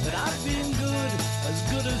that I've been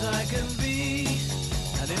good as I can be.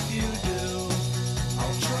 And if you do,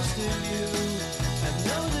 I'll trust in you and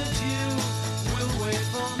know that you will wait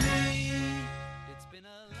for me. It's been a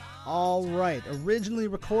long All right, originally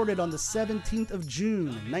recorded on the 17th of June,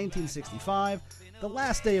 1965, the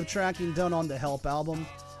last day of tracking done on the Help album.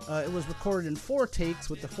 It was recorded in 4 takes,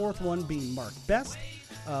 with the 4th one being marked best.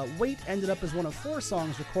 Wait ended up as one of 4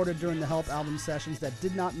 songs recorded during the Help album sessions that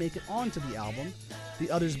did not make it onto the album.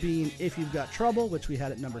 The others being If You've Got Trouble, which we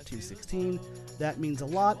had at number 216, That Means a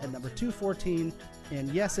Lot at number 214, and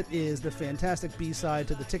Yes It Is, the fantastic B-side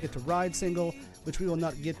to the Ticket to Ride single, which we will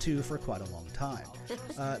not get to for quite a long time.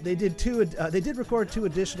 They did record 2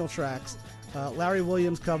 additional tracks. Larry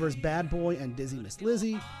Williams covers Bad Boy and Dizzy Miss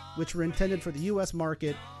Lizzy, which were intended for the U.S.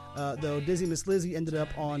 market, though Dizzy Miss Lizzy ended up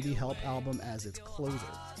on the Help album as its closer.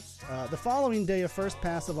 The following day, a first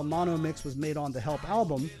pass of a mono mix was made on the Help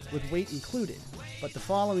album, with Wait included. But the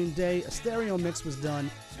following day, a stereo mix was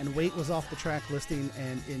done, and Wait was off the track listing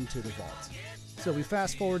and into the vault. So we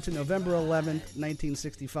fast forward to November 11th,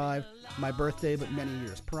 1965, my birthday, but many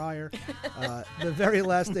years prior. The very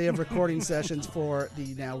last day of recording sessions for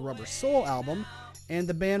the now Rubber Soul album, and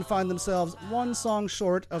the band find themselves 1 song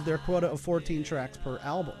short of their quota of 14 tracks per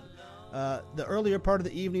album. The earlier part of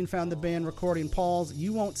the evening found the band recording Paul's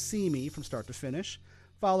You Won't See Me from start to finish,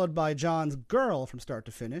 followed by John's Girl from start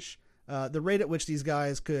to finish. The rate at which these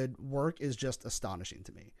guys could work is just astonishing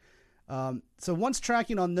to me. So once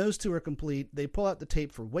tracking on those 2 are complete, they pull out the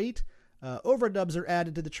tape for Wait. Overdubs are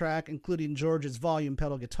added to the track, including George's volume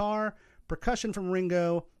pedal guitar, percussion from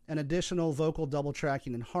Ringo, and additional vocal double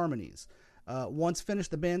tracking and harmonies. Once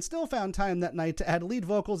finished, the band still found time that night to add lead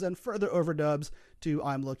vocals and further overdubs to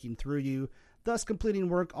I'm Looking Through You, thus completing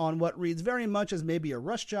work on what reads very much as maybe a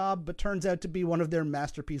rush job, but turns out to be one of their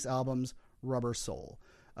masterpiece albums, Rubber Soul.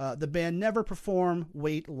 The band never performed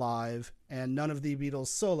Wait live, and none of the Beatles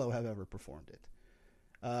solo have ever performed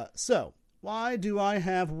it. So, why do I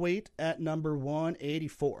have Wait at number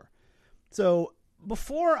 184? So,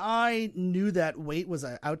 before I knew that Wait was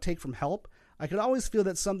an outtake from Help, I could always feel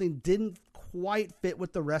that something didn't quite fit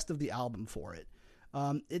with the rest of the album for it.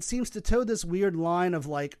 It seems to toe this weird line of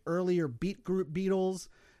like earlier beat group Beatles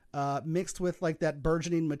mixed with like that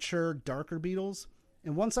burgeoning, mature, darker Beatles.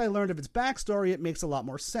 And once I learned of its backstory, it makes a lot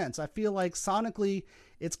more sense. I feel like sonically,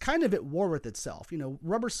 it's kind of at war with itself. You know,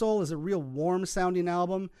 Rubber Soul is a real warm-sounding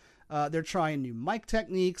album. They're trying new mic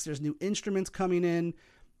techniques. There's new instruments coming in.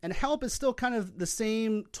 And Help is still kind of the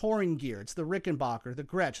same touring gear. It's the Rickenbacker, the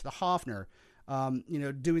Gretsch, the Hofner,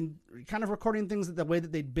 doing kind of recording things the way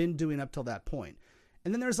that they'd been doing up till that point.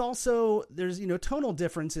 And then there's tonal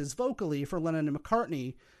differences vocally for Lennon and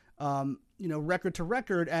McCartney, record to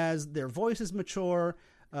record as their voices mature,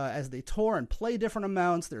 as they tour and play different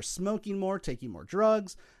amounts. They're smoking more, taking more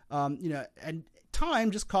drugs, and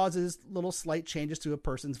time just causes little slight changes to a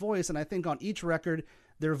person's voice. And I think on each record,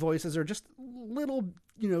 their voices are just little,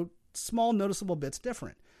 small noticeable bits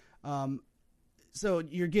different. So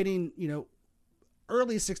you're getting,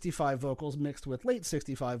 early 65 vocals mixed with late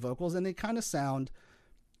 65 vocals, and they kind of sound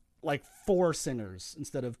like 4 singers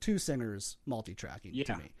instead of 2 singers multi-tracking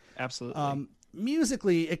to me. Absolutely.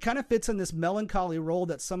 Musically, it kind of fits in this melancholy role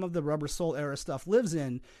that some of the Rubber Soul era stuff lives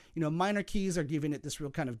in. Minor keys are giving it this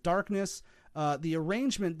real kind of darkness. The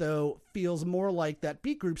arrangement, though, feels more like that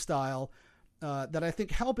beat group style that I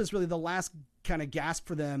think Help is really the last kind of gasp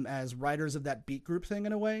for them as writers of that beat group thing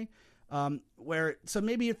in a way. So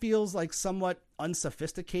maybe it feels like somewhat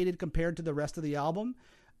unsophisticated compared to the rest of the album.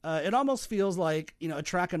 It almost feels like, a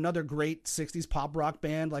track another great 60s pop rock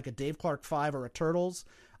band like a Dave Clark 5 or a Turtles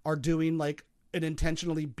are doing like an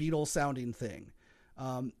intentionally Beatles sounding thing.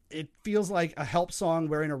 It feels like a Help song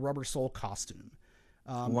wearing a Rubber Soul costume.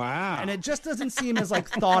 Wow. And it just doesn't seem as like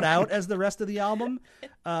thought out as the rest of the album.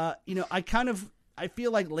 I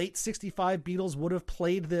feel like late 65 Beatles would have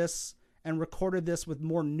played this and recorded this with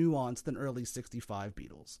more nuance than early 65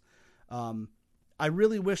 Beatles. I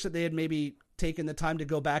really wish that they had maybe taken the time to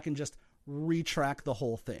go back and just retrack the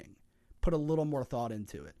whole thing, put a little more thought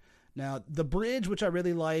into it. Now, the bridge, which I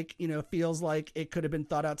really like, feels like it could have been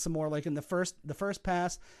thought out some more. Like in the first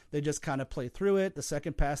pass, they just kind of play through it. The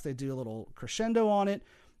second pass, they do a little crescendo on it.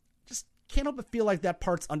 Just can't help but feel like that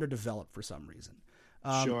part's underdeveloped for some reason.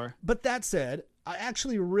 Sure. But that said, I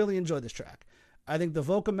actually really enjoy this track. I think the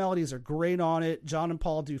vocal melodies are great on it. John and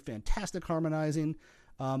Paul do fantastic harmonizing.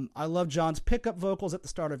 I love John's pickup vocals at the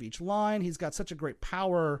start of each line. He's got such a great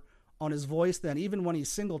power on his voice then, even when he's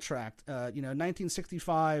single-tracked.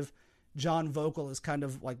 1965 John vocal is kind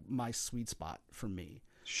of like my sweet spot for me.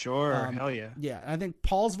 Sure, hell yeah. Yeah, and I think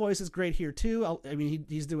Paul's voice is great here too.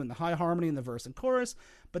 He's doing the high harmony in the verse and chorus,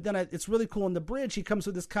 but then it's really cool in the bridge. He comes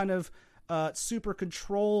with this kind of super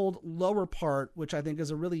controlled lower part, which I think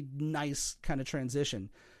is a really nice kind of transition.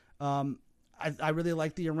 I really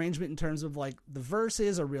like the arrangement in terms of like the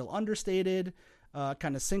verses are real understated,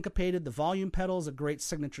 kind of syncopated. The volume pedal is a great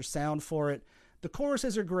signature sound for it. The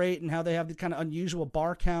choruses are great, and how they have the kind of unusual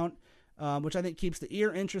bar count, which I think keeps the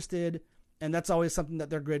ear interested, and that's always something that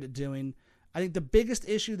they're great at doing. I think the biggest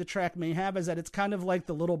issue the track may have is that it's kind of like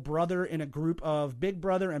the little brother in a group of Big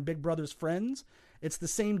Brother and Big Brother's friends. It's the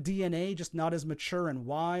same DNA, just not as mature and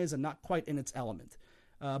wise and not quite in its element.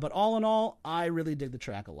 But all in all, I really dig the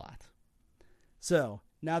track a lot. So,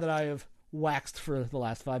 now that I have waxed for the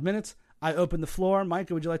last 5 minutes, I open the floor.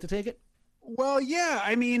 Micah, would you like to take it? Well, yeah.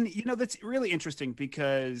 I mean, that's really interesting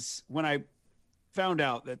because when I found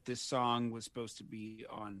out that this song was supposed to be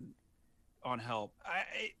on Help,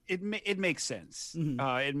 it makes sense.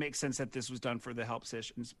 Mm-hmm. It makes sense that this was done for the Help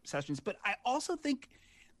sessions, but I also think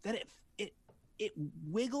that it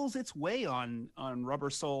wiggles its way on Rubber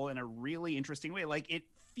Soul in a really interesting way. Like it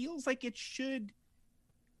feels like it's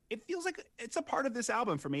a part of this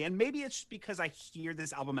album for me, and maybe it's just because I hear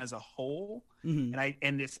this album as a whole, Mm-hmm.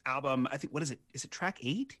 and this album, I think, what is it? Is it track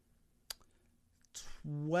 8?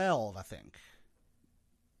 12, I think.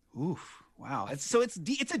 Oof! Wow. It's a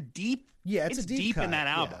deep. Yeah, it's a deep cut, in that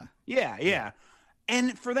album. Yeah.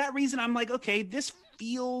 And for that reason, I'm like, okay, this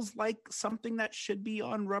feels like something that should be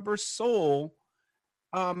on Rubber Soul.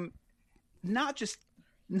 Not just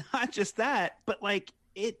that, but like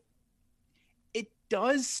it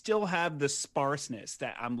does still have the sparseness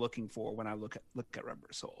that I'm looking for when I look at Rubber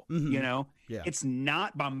Soul. Mm-hmm. Yeah. It's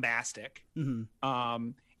not bombastic. Mm-hmm.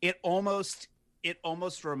 It almost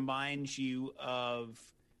reminds you of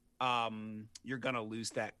You're Gonna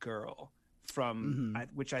Lose That Girl from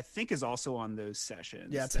which I think is also on those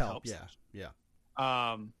sessions. Yeah, it's Help. Yeah.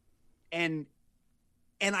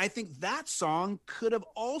 And I think that song could have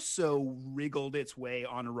also wriggled its way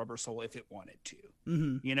on a Rubber Soul if it wanted to.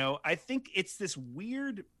 Mm-hmm. I think it's this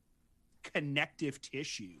weird connective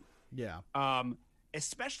tissue. Yeah.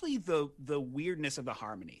 Especially the weirdness of the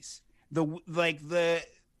harmonies. The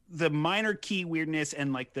minor key weirdness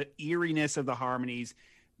and like the eeriness of the harmonies,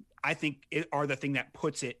 I think are the thing that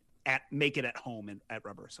puts it make it at home at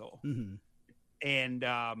Rubber Soul. Mm-hmm. And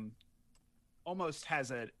almost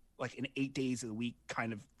has an 8 days of the week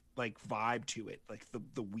kind of like vibe to it, like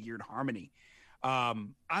the weird harmony.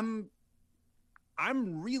 I'm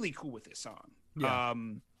really cool with this song. Yeah.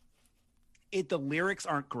 The lyrics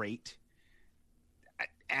aren't great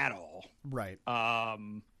at all. Right.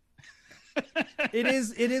 It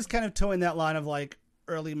is kind of towing that line of like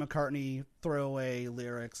early McCartney throwaway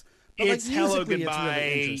lyrics. But It's like, Hello musically, Goodbye. It's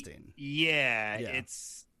really interesting. Yeah.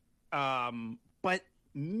 It's but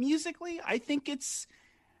musically, I think it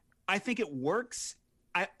works.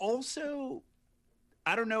 I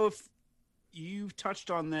don't know if you've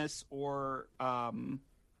touched on this or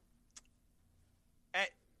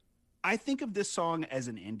I think of this song as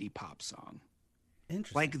an indie pop song.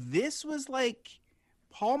 Interesting. Like this was like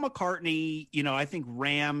Paul McCartney, I think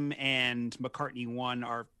Ram and McCartney 1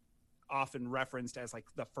 are often referenced as like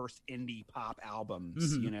the first indie pop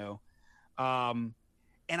albums, Mm-hmm.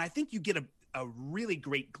 And I think you get a really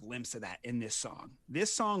great glimpse of that in this song.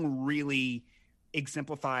 This song really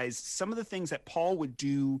exemplifies some of the things that Paul would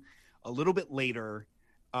do a little bit later,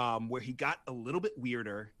 where he got a little bit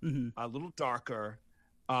weirder, a little darker.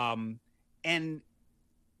 And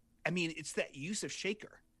I mean, it's that use of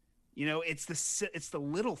shaker, it's the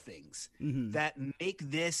little things that make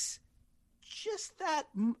this just that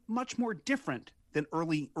much more different than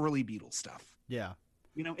early Beatles stuff. Yeah.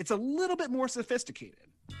 It's a little bit more sophisticated.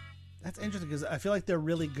 That's interesting because I feel like they're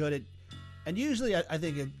really good at, and usually I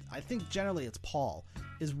think generally it's Paul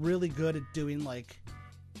is really good at doing like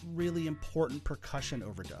really important percussion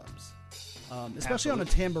overdubs, especially on a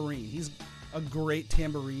tambourine. He's a great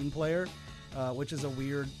tambourine player, which is a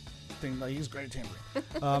weird thing. Like he's great at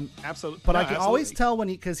tambourine. Absolutely. But I can always tell when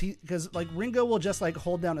because like Ringo will just like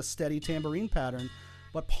hold down a steady tambourine pattern,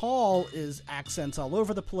 but Paul is accents all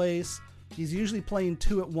over the place. He's usually playing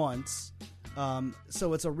two at once.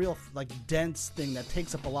 So it's a real like dense thing that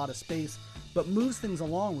takes up a lot of space, but moves things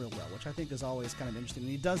along real well, which I think is always kind of interesting.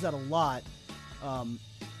 And he does that a lot,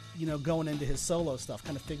 going into his solo stuff,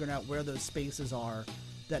 kind of figuring out where those spaces are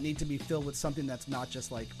that need to be filled with something that's not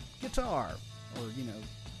just like guitar or,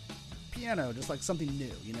 piano, just like something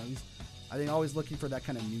new. He's, I think, always looking for that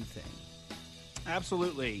kind of new thing.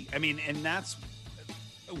 Absolutely. I mean, and that's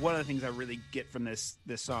one of the things I really get from this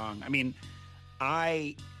song. I mean,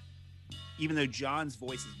 even though John's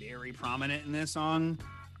voice is very prominent in this song,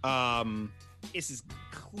 this is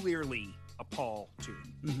clearly a Paul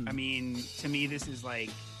tune. Mm-hmm. I mean, to me, this is like,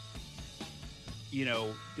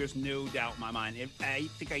 there's no doubt in my mind. I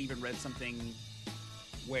think I even read something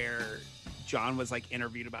where John was like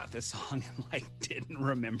interviewed about this song and like didn't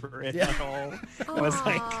remember it Yeah. at all. I was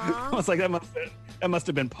like, that must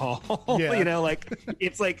have been Paul. Yeah. You know, like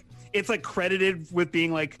it's like credited with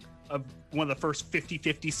being like one of the first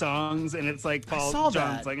 50-50 songs, and it's like I saw Paul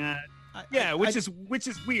John's that. like, yeah, which is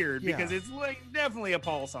weird Yeah. because it's like definitely a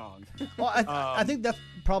Paul song. Well, I think that's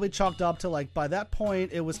probably chalked up to like by that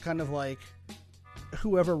point it was kind of like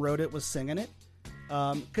whoever wrote it was singing it.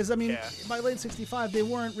 Because I mean, Yeah. by late '65 they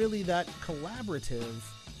weren't really that collaborative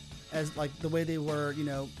as like the way they were, you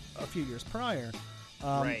know, a few years prior.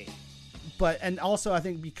 Right. But and also I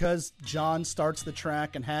think because John starts the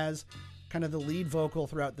track and has kind of the lead vocal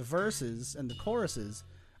throughout the verses and the choruses,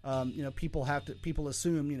 you know, people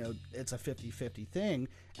assume, you know, it's a 50-50 thing,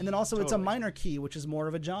 and then also it's a Totally. minor key, which is more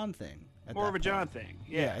of a John thing. at More that of a point. John thing.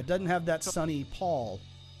 Yeah, it doesn't have that Sonny Paul.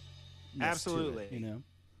 Absolutely. You know.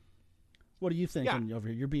 What are you thinking over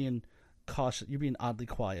here? You're being cautious. You're being oddly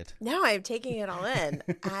quiet. No, I'm taking it all in.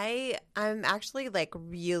 I'm actually like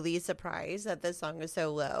really surprised that this song is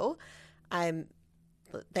so low.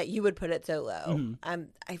 That you would put it so low.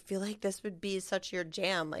 I feel like this would be such your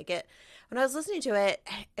jam. Like it when I was listening to it,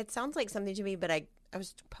 it sounds like something to me, but I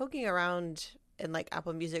was poking around in like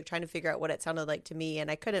Apple Music trying to figure out what it sounded like to me, and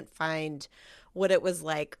I couldn't find what it was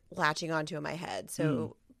like latching onto in my head.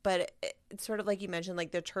 So but it's sort of like you mentioned, like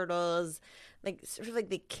the Turtles, like sort of like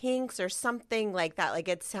the Kinks or something like that. Like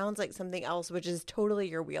it sounds like something else, which is totally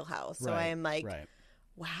your wheelhouse. So Right, I'm like, right.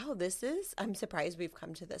 wow, I'm surprised we've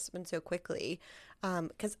come to this one so quickly.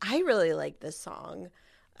 Because I really like this song.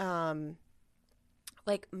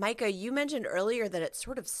 Like Micah, you mentioned earlier that it's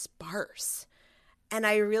sort of sparse. And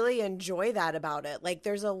I really enjoy that about it. Like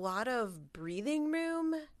there's a lot of breathing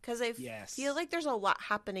room because I Yes. feel like there's a lot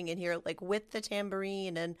happening in here, like with the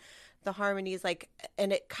tambourine and the harmonies, like,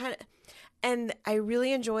 and it kind of, and I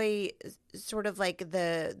really enjoy sort of like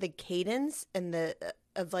the cadence and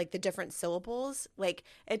of like the different syllables. Like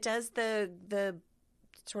it does the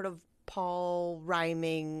sort of Paul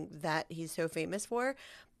rhyming that he's so famous for,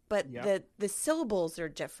 but Yep. the syllables are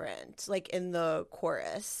different, like in the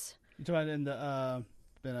chorus. You're talking about in the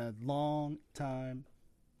been a long time,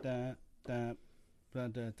 like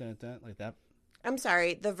that. I'm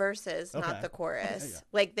sorry, the verses, Okay. not the chorus. Okay, yeah.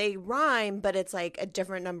 Like they rhyme, but it's like a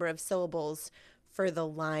different number of syllables for the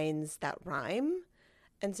lines that rhyme.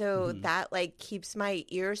 And so that like keeps my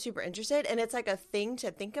ear super interested, and it's like a thing to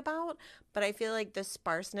think about, but I feel like the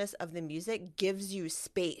sparseness of the music gives you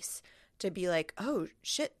space to be like, "Oh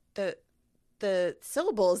shit, the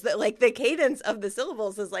syllables that like the cadence of the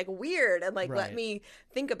syllables is like weird," and like Right. let me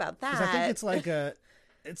think about that. 'Cause I think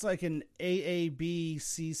it's like an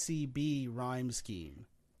AABCCB rhyme scheme,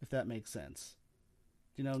 if that makes sense.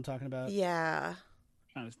 Do you know what I'm talking about? Yeah.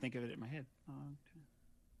 trying to think of it in my head.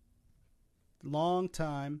 Long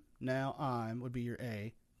time now I'm would be your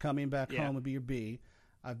A. Coming back Yeah. home would be your B.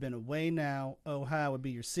 I've been away now. Oh how would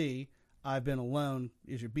be your C. I've been alone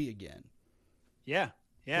is your B again. Yeah.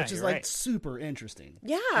 Yeah. Which is you're like right. super interesting.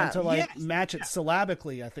 Yeah. And to like Yes. match it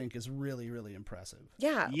syllabically, I think is really, really impressive.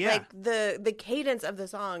 Yeah, Yeah. like the cadence of the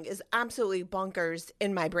song is absolutely bonkers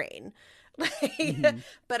in my brain. Like,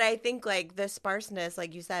 but I think like the sparseness,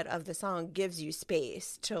 like you said, of the song gives you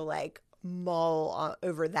space to like mull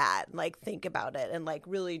over that, and, like think about it, and like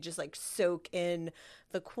really just like soak in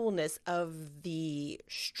the coolness of the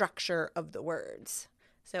structure of the words.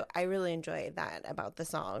 So I really enjoy that about the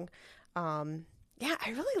song. Yeah,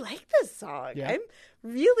 I really like this song. Yeah. I'm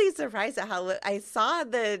really surprised at how I saw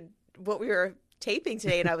what we were taping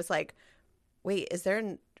today, and I was like, "Wait,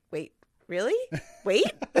 really? Wait,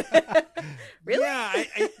 really?" Yeah.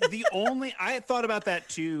 I thought about that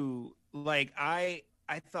too. Like I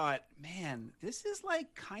thought, man, this is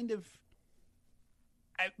like kind of,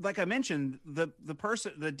 like I mentioned, the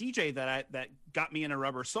DJ that got me into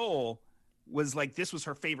Rubber Soul was like, this was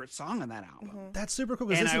her favorite song on that album. That's super cool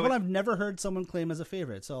because And this is I what would- I've never heard someone claim as a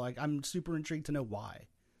favorite. So like I'm super intrigued to know why.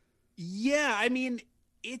 Yeah, I mean,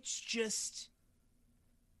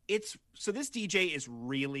 so this DJ is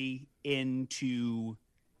really into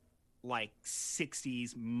like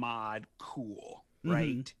 60s mod cool,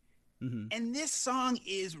 right? And this song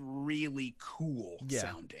is really cool Yeah.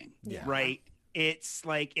 sounding, Yeah. right? It's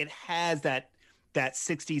like it has that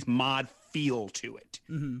 60s mod feel to it.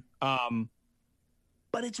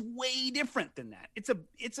 But it's way different than that. It's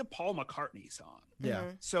a Paul McCartney song.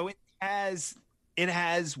 Yeah. So it has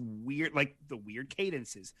weird, like the weird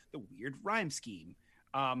cadences, the weird rhyme scheme.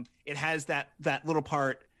 It has that little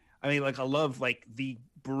part. I mean, like I love like the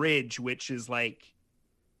bridge, which is like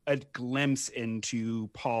a glimpse into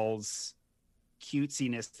Paul's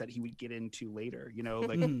cutesiness that he would get into later,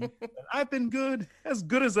 like I've been good as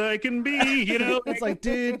I can be, It's like,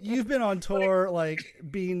 dude, you've been on tour, like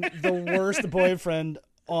being the worst boyfriend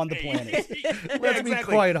on the planet. Let's be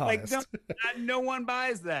quite honest. Like, no one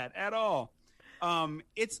buys that at all.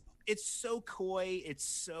 It's so coy, it's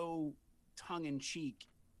so tongue in cheek,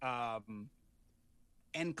 and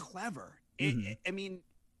clever. I mean,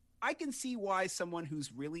 I can see why someone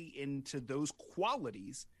who's really into those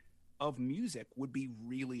qualities of music would be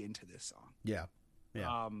really into this song. Yeah.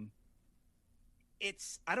 I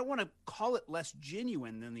don't want to call it less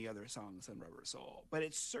genuine than the other songs on Rubber Soul, but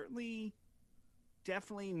it's certainly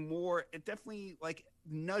definitely like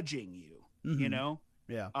nudging you,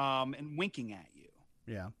 Yeah. and winking at you.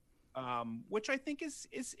 Yeah. Which I think is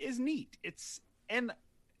neat. And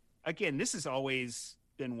again, this has always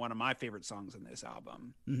been one of my favorite songs on this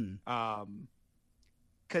album.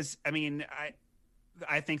 Cause I mean,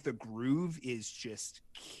 I think the groove is just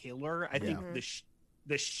killer. I think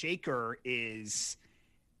the shaker is,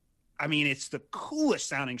 I mean, it's the coolest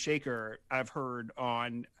sounding shaker I've heard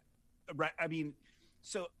on, I mean,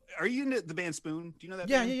 so are you into the band Spoon? Do you know that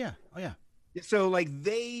band? Yeah. Oh yeah. So like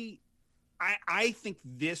I think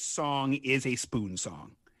this song is a Spoon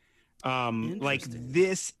song. Like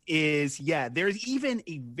this is, there's even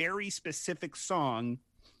a very specific song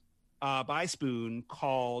by Spoon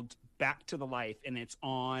called Back to the Life, and it's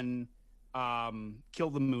on Kill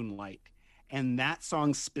the Moonlight. And that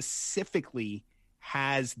song specifically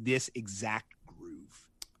has this exact groove.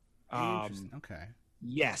 Okay.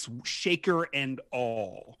 Yes, shaker and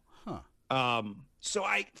all. Huh. So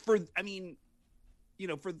for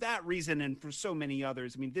that reason and for so many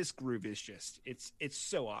others, I mean, this groove is just it's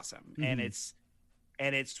so awesome, and it's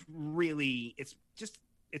just really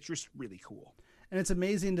cool. And it's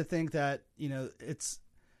amazing to think that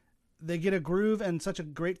they get a groove and such a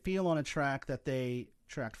great feel on a track that they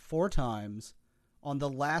tracked 4 times on the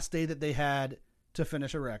last day that they had to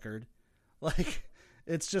finish a record. Like,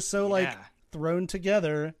 it's just so like thrown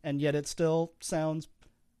together, and yet it still sounds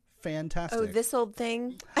fantastic. Oh, this old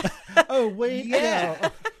thing. Oh, wait. Yeah.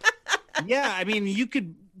 Yeah. I mean,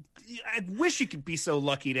 I wish you could be so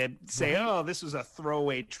lucky to say, oh, this was a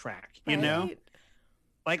throwaway track, you know?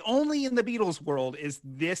 Like, only in the Beatles world is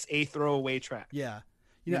this a throwaway track. Yeah.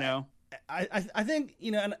 You know? I think,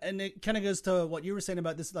 and it kind of goes to what you were saying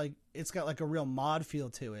about this, like, it's got like a real mod feel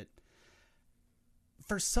to it.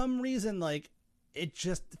 For some reason, like, it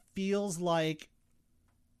just feels like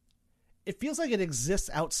it exists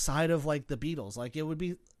outside of like the Beatles. Like, it would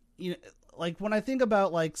be, like when I think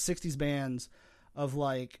about like 60s bands of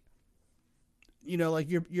like, like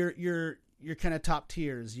your kind of top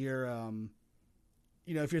tiers, your,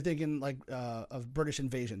 if you're thinking like, of British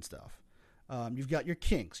Invasion stuff, you've got your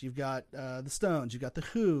Kinks, you've got, the Stones, you've got the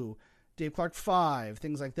Who, Dave Clark 5,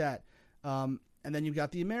 things like that. And then you've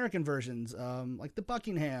got the American versions, like the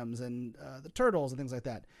Buckinghams and, the Turtles and things like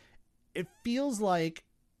that. It feels like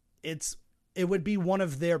it would be one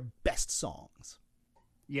of their best songs.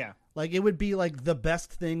 Yeah. Like, it would be like the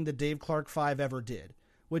best thing that Dave Clark 5 ever did,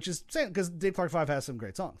 which is saying, because Dave Clark 5 has some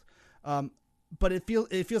great songs. But it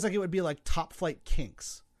feels like it would be like Top Flight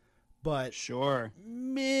Kinks, but sure,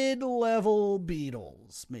 mid-level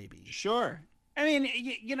Beatles, maybe. Sure. I mean,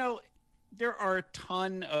 there are a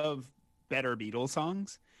ton of better Beatles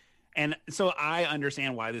songs. And so I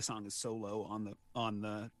understand why this song is so low on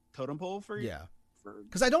the totem pole for you. Yeah.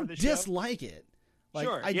 Because I don't dislike it. Like,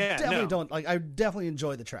 sure. I definitely don't. Like, I definitely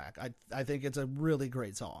enjoy the track. I think it's a really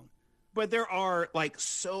great song. But there are like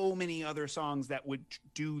so many other songs that would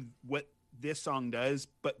do what this song does,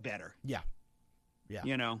 but better. Yeah.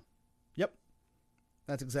 Yep.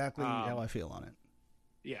 That's exactly how I feel on it.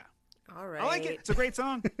 Yeah. All right. I like it. It's a great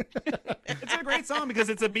song. It's a great song because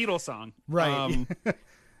it's a Beatles song. Right. It's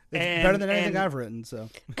better than anything I've written, so.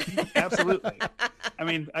 Absolutely. I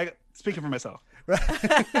mean, speaking for myself.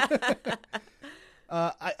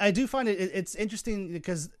 I do find it's interesting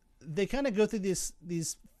because they kind of go through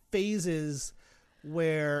these phases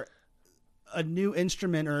where a new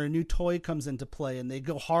instrument or a new toy comes into play, and they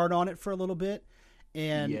go hard on it for a little bit.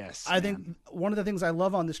 And I think one of the things I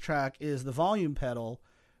love on this track is the volume pedal,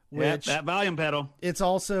 which that volume pedal. It's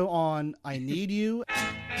also on I Need You.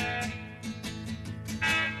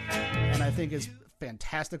 And I think is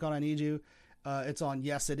fantastic on I Need You. It's on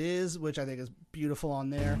Yes It Is, which I think is beautiful on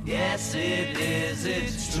there. Yes it is,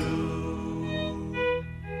 it's true.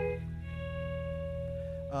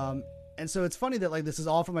 And so it's funny that like this is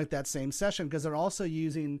all from like that same session, because they're also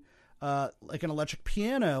using like an electric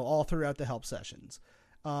piano all throughout the Help sessions.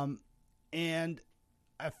 And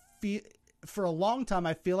I feel for a long time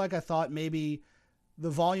I feel like I thought maybe the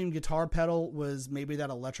volume guitar pedal was maybe that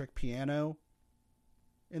electric piano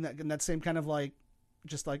in that same kind of like,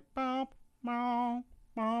 just like, bow, bow,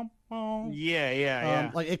 bow, bow. Yeah.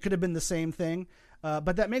 Like it could have been the same thing.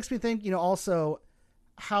 But that makes me think, also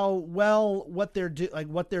how well what they're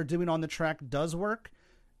doing on the track does work.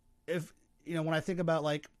 If, when I think about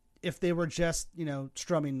like, if they were just,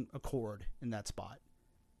 strumming a chord in that spot,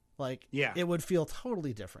 like, it would feel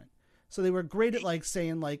totally different. So they were great at like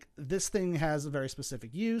saying like, this thing has a very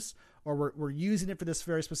specific use, or we're using it for this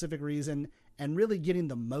very specific reason, and really getting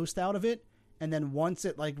the most out of it. And then once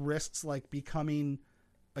it like risks like becoming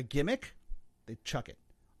a gimmick, they chuck it,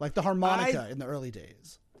 like the harmonica in the early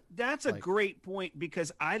days. That's a great point,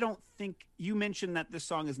 because I don't think you mentioned that this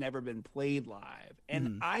song has never been played live,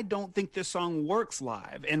 and I don't think this song works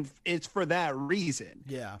live, and it's for that reason.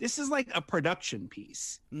 Yeah, this is like a production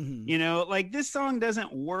piece. Like this song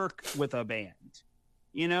doesn't work with a band.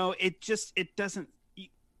 It doesn't.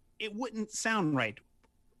 It wouldn't sound right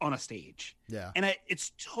on a stage. Yeah, and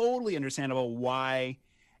it's totally understandable why.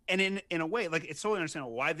 And in a way, like, it's totally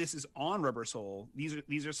understandable why this is on Rubber Soul.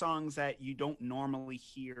 These are songs that you don't normally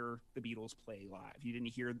hear the Beatles play live. You didn't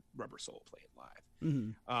hear Rubber Soul play it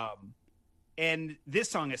live. And this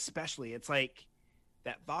song especially, it's like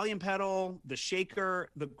that volume pedal, the shaker,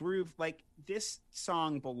 the groove. Like, this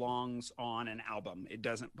song belongs on an album. It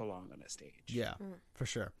doesn't belong on a stage. Yeah, for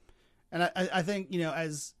sure. And I think,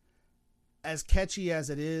 as catchy as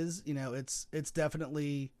it is, it's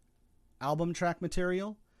definitely album track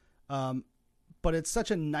material. But it's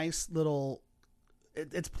such a nice little,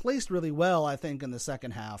 it's placed really well, I think, in the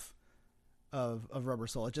second half of Rubber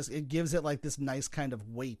Soul. It gives it like this nice kind of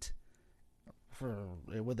weight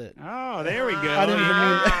with it. Oh, there we go. I didn't even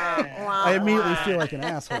mean, I immediately feel like an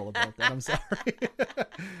asshole about that. I'm sorry.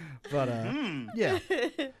 But, yeah.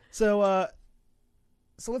 So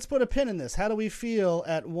let's put a pin in this. How do we feel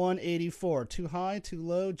at 184? Too high, too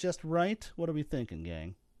low, just right? What are we thinking,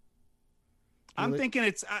 gang? I'm thinking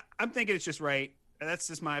it's just right. That's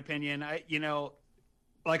just my opinion. I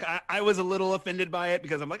was a little offended by it,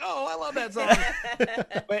 because I'm like, oh, I love that song.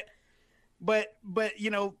 but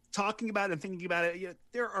talking about it and thinking about it,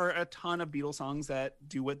 there are a ton of Beatles songs that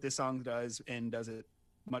do what this song does, and does it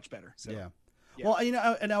much better. So yeah. Well,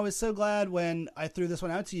 and I was so glad when I threw this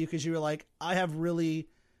one out to you, because you were like, I have really,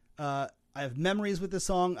 I have memories with this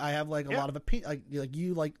song. I have like a lot of opinion.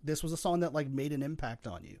 Like this was a song that like made an impact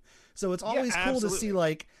on you. So it's always cool to see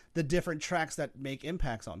like the different tracks that make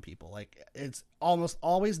impacts on people. Like, it's almost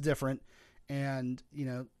always different, and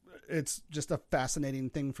it's just a fascinating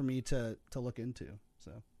thing for me to look into.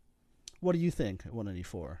 So, what do you think at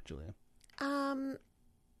 184, Julia?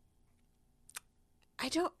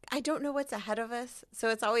 I don't know what's ahead of us, so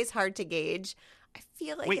it's always hard to gauge. I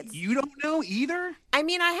feel like you don't know either? I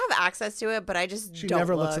mean, I have access to it, but I just she don't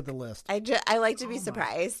never look. Looks at the list. I like to be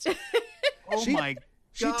surprised. My God.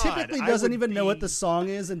 She typically doesn't even know what the song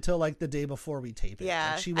is until like the day before we tape it.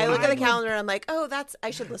 Yeah, like, I look at the calendar and I'm like, oh,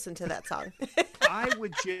 I should listen to that song. I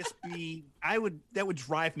would just be, that would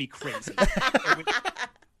drive me crazy.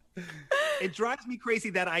 It drives me crazy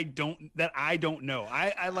that I don't know.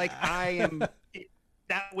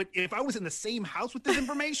 If I was in the same house with this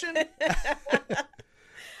information.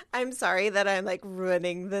 I'm sorry that I'm like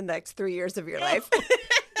ruining the next 3 years of your life.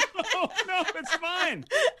 Oh, no, it's fine.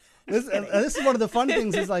 This is one of the fun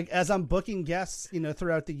things is like, as I'm booking guests,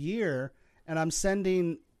 throughout the year, and I'm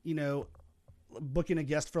sending, booking a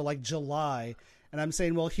guest for like July, and I'm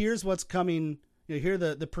saying, well, here's what's coming. Here are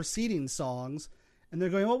the preceding songs, and they're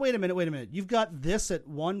going, well, wait a minute. You've got this at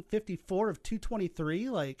 154 of 223.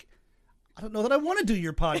 Like, I don't know that I want to do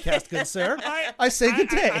your podcast, good sir. I say good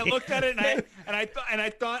day. I looked at it and I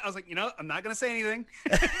thought I was like, I'm not going to say anything.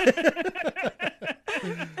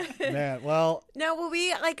 Man, well, no,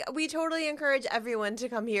 we totally encourage everyone to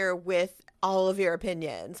come here with all of your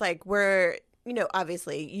opinions. Like, we're,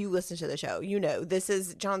 obviously you listen to the show, this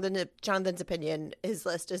is Jonathan's opinion. His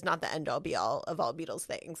list is not the end all be all of all Beatles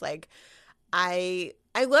things. Like, I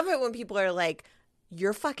love it when people are like,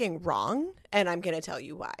 you're fucking wrong, and I'm going to tell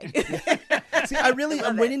you why. See,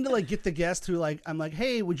 I'm waiting to like get the guest who like, I'm like,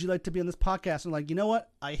 hey, would you like to be on this podcast? And like, you know what?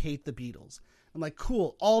 I hate the Beatles. I'm like,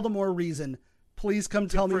 cool. All the more reason. Please come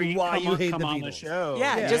tell me why you hate the Beatles. The show.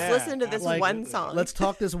 Yeah, just listen to this one song. Let's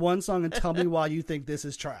talk this one song and tell me why you think this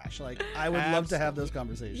is trash. Like, I would love to have those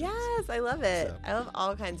conversations. Yes, I love it. So. I love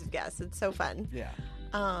all kinds of guests. It's so fun. Yeah.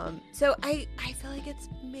 So I feel like it's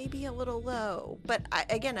maybe a little low, but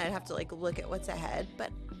I'd have to like look at what's ahead, but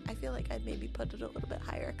I feel like I'd maybe put it a little bit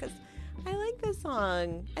higher because I like this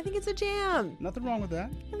song. I think it's a jam. Nothing wrong with that.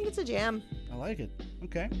 I think it's a jam. I like it.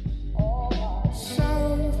 Okay.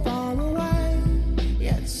 So far away,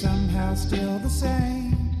 somehow still the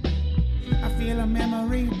same. I feel a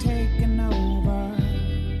memory taking over,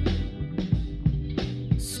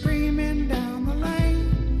 screaming down the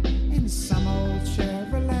lane in some old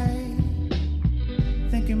Chevrolet,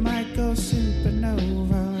 thinking might go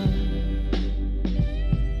supernova.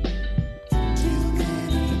 Too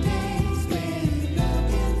many days been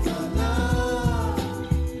looking for love,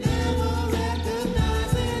 never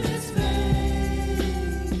recognizing its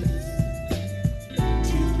face.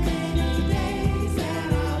 Too many days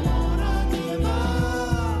that I wanna give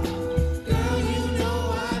up. Girl, you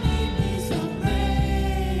know I need me some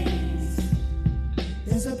grace.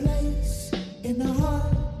 There's a place in the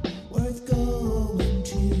heart worth going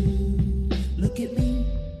to. Look at me,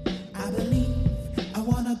 I believe I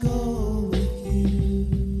wanna go with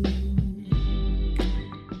you.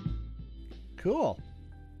 Cool.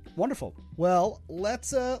 Wonderful. Well,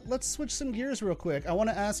 let's switch some gears real quick. I want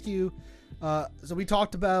to ask you, so we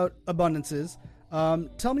talked about abundances.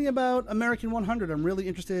 Tell me about American 100. I'm really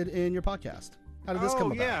interested in your podcast. How did this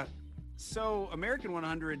come about? Yeah. So American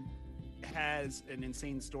 100 has an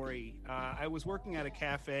insane story. I was working at a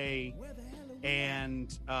cafe,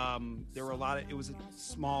 and there were it was a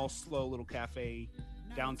small, slow little cafe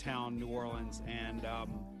downtown New Orleans, and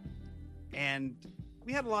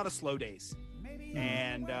we had a lot of slow days,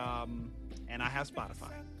 and I have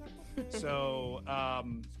Spotify. So,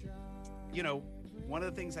 one of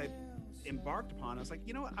the things I embarked upon, I was like,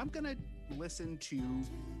 you know what, I'm going to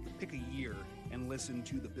pick a year and listen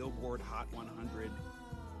to the Billboard Hot 100,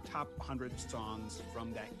 top 100 songs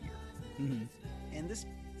from that year. Mm-hmm. And this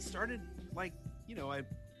started like, I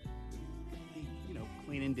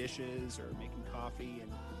cleaning dishes or making coffee,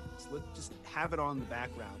 and just have it on the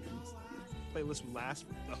background, and this playlist would last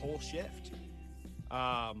the whole shift. And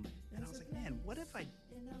I was like, man, what if I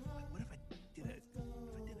did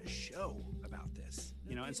a show about this?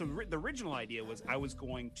 And so the original idea was I was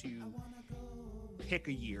going to pick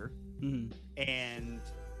a year Mm-hmm. and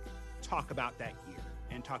talk about that year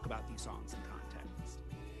and talk about these songs in context.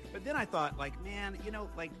 But then I thought, like, man,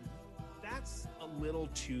 that's a little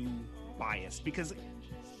too biased, because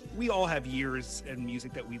we all have years in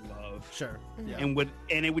music that we love. Sure. Yeah.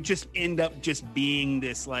 And it would just end up just being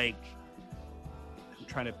this, like, I'm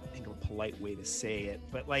trying to think of a polite way to say it,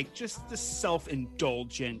 but like just this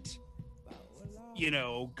self-indulgent,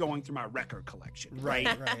 going through my record collection. Right.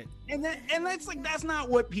 And that's not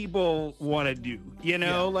what people want to do.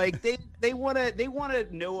 Like they want to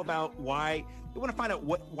know about why, they want to find out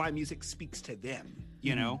why music speaks to them,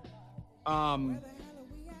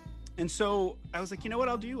 and so I was like, you know what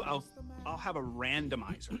I'll do? I'll have a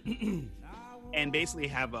randomizer and basically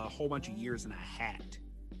have a whole bunch of years in a hat,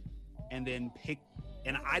 and then pick,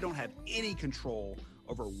 and I don't have any control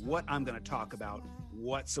over what I'm going to talk about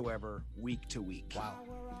whatsoever week to week. Wow.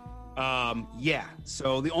 Yeah.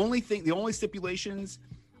 So the only stipulations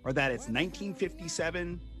are that it's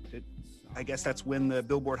 1957. I guess that's when the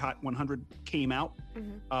Billboard Hot 100 came out,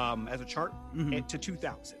 as a chart, Mm-hmm. to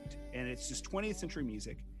 2000, and it's just 20th century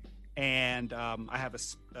music. And I have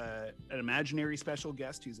an imaginary special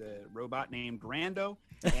guest who's a robot named Rando,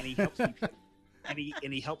 and he helps me pick, and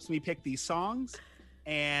he helps me pick these songs.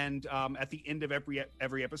 And at the end of every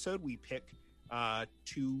episode, we pick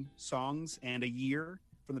 2 songs and a year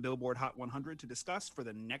from the Billboard Hot 100 to discuss for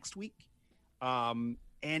the next week. And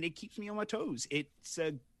it keeps me on my toes. It's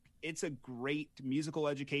a great musical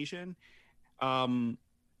education. I've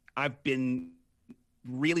been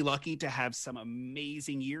really lucky to have some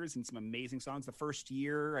amazing years and some amazing songs. The first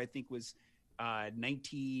year, I think, was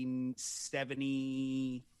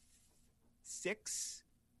 1976.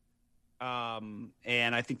 And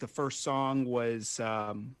I think the first song was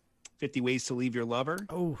 50 Ways to Leave Your Lover.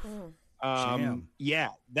 Oh, jam. Yeah,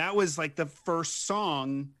 that was like the first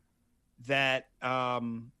song that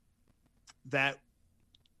that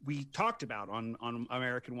we talked about on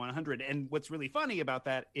American 100. And what's really funny about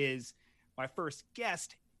that is my first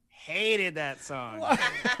guest hated that song.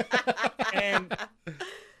 and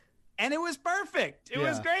it was perfect. It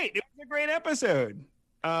was great. It was a great episode.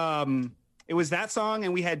 It was that song,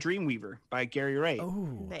 and we had Dreamweaver by Gary Ray.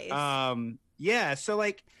 Oh, Nice. Yeah. So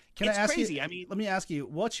like, Can it's I ask crazy. you? I mean, let me ask you,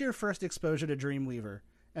 what's your first exposure to Dreamweaver,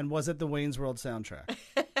 and was it the Wayne's World soundtrack?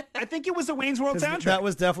 I think it was the Wayne's World 'Cause soundtrack. That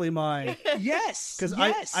was definitely mine. yes. Because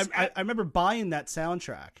yes. I remember buying that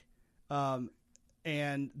soundtrack, and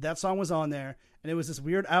that song was on there, and it was this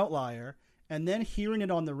weird outlier, and then hearing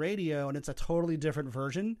it on the radio, and it's a totally different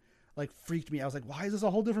version, like freaked me. I was like, why is this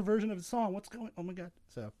a whole different version of the song? What's going? Oh my god!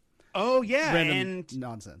 So. Oh yeah, Random and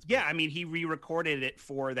nonsense. yeah, I mean, he re-recorded it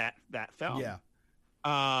for that film. Yeah.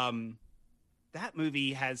 That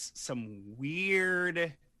movie has some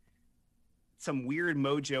weird some weird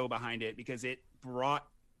mojo behind it because it brought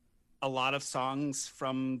a lot of songs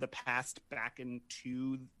from the past back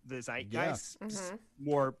into the zeitgeist.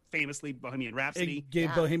 More famously, Bohemian Rhapsody. It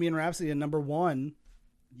gave Bohemian Rhapsody a number one.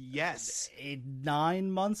 Yes.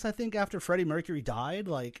 9 months, I think, after Freddie Mercury died.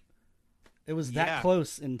 Like, it was that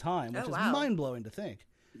close in time, which is mind blowing to think.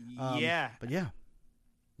 But yeah.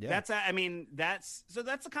 That's I mean, that's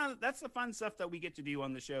the fun stuff that we get to do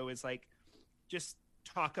on the show is like just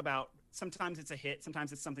talk about. Sometimes it's a hit,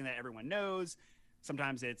 sometimes it's something that everyone knows,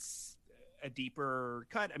 sometimes it's a deeper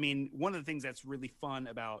cut. I mean, one of the things that's really fun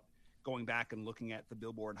about going back and looking at the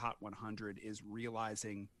Billboard Hot 100 is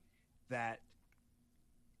realizing that,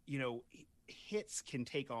 you know, hits can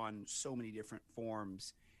take on so many different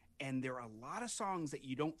forms, and there are a lot of songs that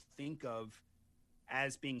you don't think of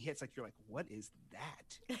as being hits. Like, you're like, what is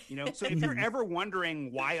that? You know, so if you're ever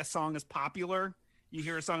wondering why a song is popular, you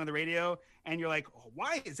hear a song on the radio and you're like, oh,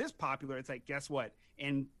 why is this popular? It's like, guess what?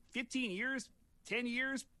 In 15 years, 10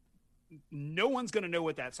 years, no one's going to know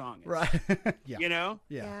what that song is. Right. Yeah. You know?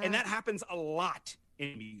 Yeah. And that happens a lot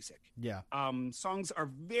in music. Yeah. Songs are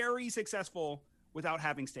very successful without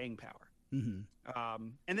having staying power. Mm-hmm.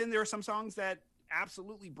 And then there are some songs that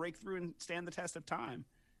absolutely break through and stand the test of time.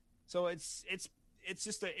 So it's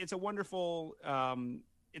just it's a wonderful,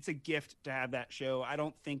 it's a gift to have that show. I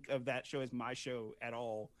don't think of that show as my show at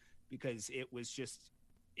all because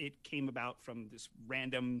it came about from this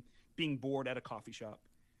random being bored at a coffee shop.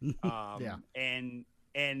 And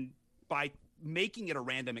by making it a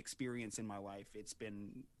random experience in my life, it's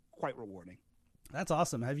been quite rewarding. That's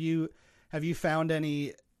awesome. Have you found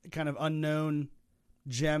any kind of unknown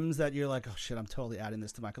gems that you're like, oh shit, I'm totally adding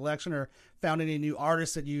this to my collection, or found any new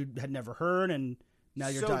artists that you had never heard and now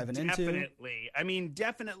you're diving into? Definitely. I mean,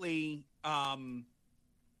 definitely.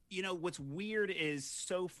 You know, what's weird is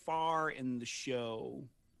so far in the show,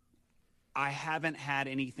 I haven't had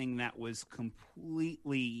anything that was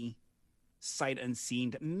completely sight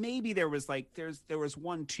unseen. Maybe there was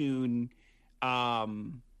one tune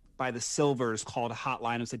by the Silvers called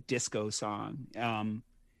Hotline. It was a disco song. And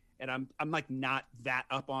I'm like not that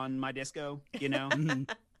up on my disco, you know?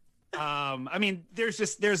 I mean,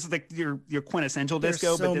 there's like your quintessential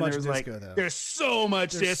disco, but then there's like, there's so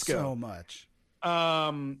much disco. So much.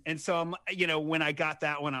 And so I'm, you know, when I got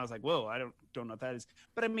that one, I was like, whoa, I don't know what that is.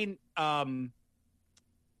 But I mean,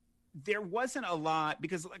 there wasn't a lot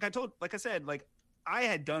because like I said, like I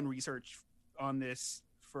had done research on this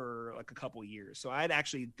for like a couple years. So I had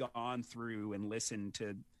actually gone through and listened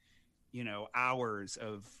to, you know, hours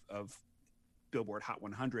of Billboard Hot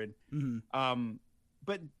 100.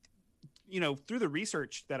 But you know, through the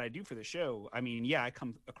research that I do for the show, I mean, yeah, I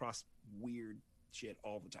come across weird shit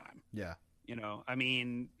all the time. Yeah. You know, I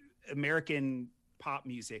mean, American pop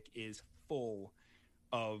music is full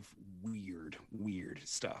of weird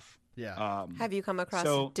stuff. Yeah. Have you come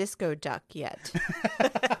across Disco Duck yet?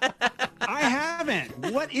 I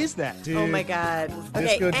haven't. What is that? Dude, oh my God.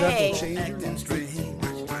 Disco Okay, Duck A. will change your Acting strange.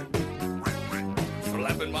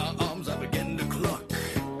 Flapping my arms, I begin to cluck.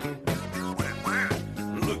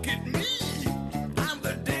 Look at me, I'm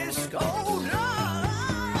the disco duck.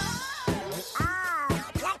 Let's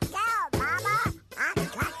go, Mama. I've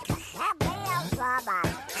got to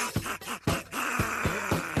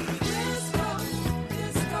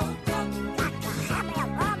have me a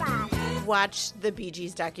rubber. Watch the Bee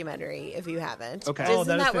Gees documentary if you haven't. Okay. Isn't Oh,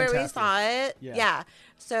 that is that where we fantastic. saw it? Yeah.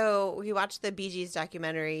 So we watched the Bee Gees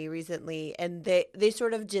documentary recently, and they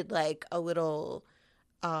sort of did like a little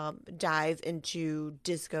dive into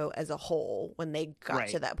disco as a whole when they got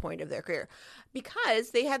to that point of their career,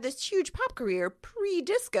 because they had this huge pop career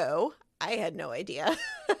pre-disco. I had no idea.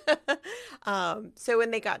 So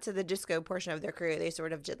when they got to the disco portion of their career, they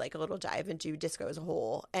sort of did like a little dive into disco as a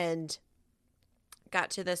whole and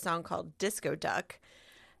got to this song called Disco Duck.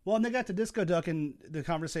 Well, and they got to Disco Duck in the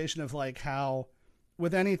conversation of like how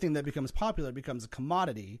with anything that becomes popular, it becomes a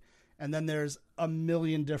commodity. And then there's a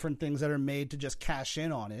million different things that are made to just cash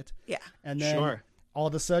in on it. Yeah. And then all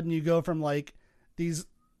of a sudden you go from like these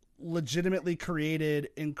legitimately created,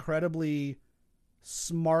 incredibly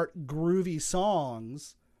smart, groovy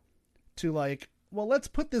songs to like, well, let's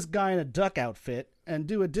put this guy in a duck outfit and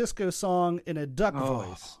do a disco song in a duck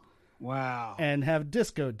voice. Wow. And have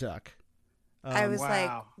Disco Duck. I was like,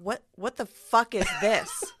 what the fuck is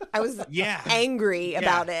this? I was angry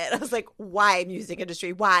about it. I was like, why, music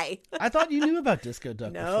industry? Why? I thought you knew about Disco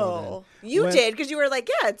Duck before No. You did, because you were like,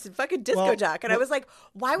 yeah, it's a fucking Disco Duck. And I was like,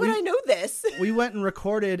 why would I know this? We went and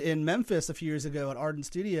recorded in Memphis a few years ago at Ardent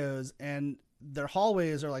Studios, and their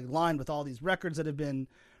hallways are like lined with all these records that have been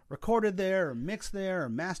recorded there or mixed there or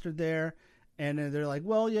mastered there. And they're like,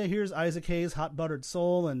 well, yeah, here's Isaac Hayes' Hot Buttered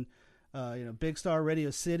Soul and, Big Star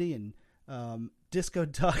Radio City and Disco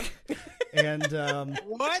Duck and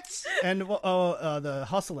What? and the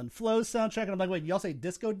Hustle and Flow soundtrack. And I'm like, wait, y'all say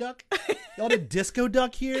Disco Duck? Y'all did Disco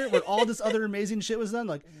Duck here when all this other amazing shit was done?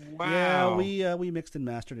 Like, Wow. yeah, we mixed and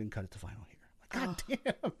mastered and cut it to vinyl here. Like, God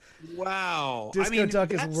damn. Wow. Disco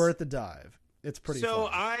Duck is that's- worth the dive. It's pretty So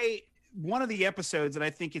fun. one of the episodes, and I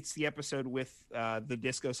think it's the episode with the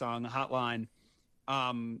disco song Hotline,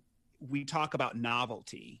 we talk about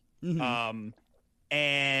novelty. Mhm.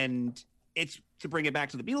 And it's to bring it back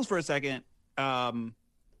to the Beatles for a second.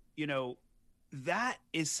 That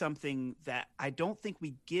is something that I don't think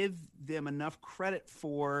we give them enough credit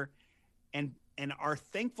for, and are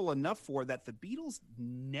thankful enough for, that the Beatles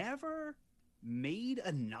never made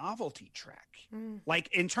a novelty track. Like,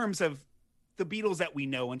 in terms of the Beatles that we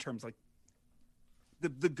know, in terms like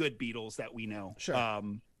the good Beatles that we know. Sure.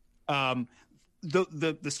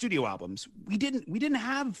 The studio albums, we didn't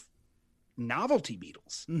have novelty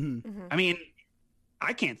Beatles. Mhm. I mean,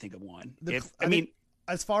 I can't think of one. I mean,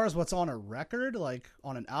 as far as what's on a record, like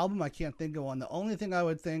on an album, I can't think of one. The only thing I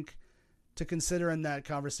would think to consider in that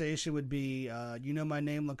conversation would be, You Know My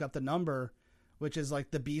Name, Look Up the Number, which is like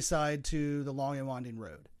the B-side to The Long and Winding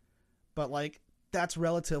Road. But like, that's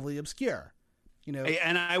relatively obscure,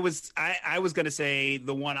 And I was going to say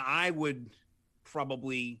the one I would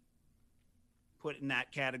probably put in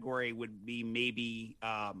that category would be maybe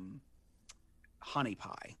Honey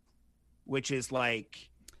Pie, which is like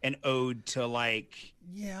an ode to like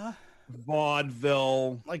Yeah.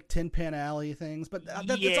 vaudeville. Like Tin Pan Alley things. But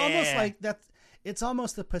it's Yeah. almost like it's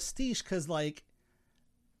almost a pastiche because like,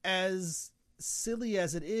 as silly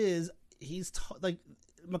as it is, he's like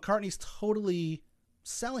McCartney's totally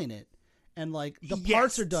selling it. And like the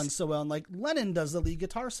parts are done so well, and like Lennon does the lead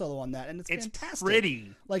guitar solo on that, and it's fantastic.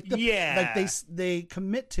 Pretty. Like Yeah. like they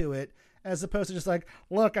commit to it as opposed to just like,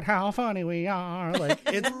 look at how funny we are. Like,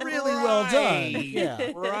 it's really well done. Right.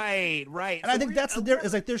 Yeah, Right. and I think that's the difference.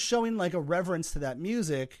 Is like they're showing like a reverence to that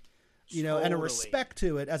music, and a Totally. respect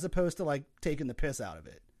to it, as opposed to like taking the piss out of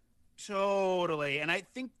it. Totally. And I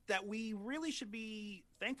think that we really should be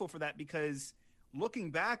thankful for that, because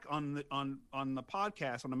looking back on the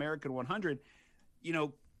podcast on American 100,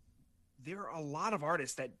 there are a lot of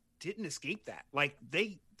artists that didn't escape that. Like there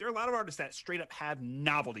are a lot of artists that straight up have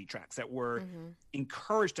novelty tracks that were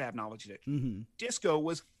encouraged to have novelty tracks. Mm-hmm. Disco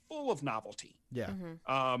was full of novelty. Yeah.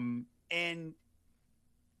 And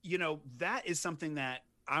that is something that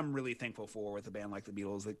I'm really thankful for with a band like the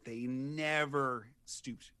Beatles, that they never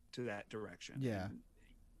stooped to that direction. Yeah.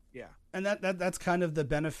 Yeah. And that's kind of the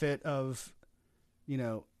benefit of,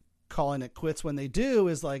 calling it quits when they do,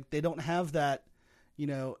 is like they don't have that,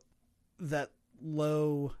 that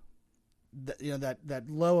low, that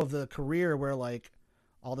low of the career where like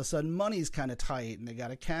all of a sudden money's kind of tight and they got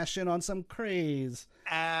to cash in on some craze.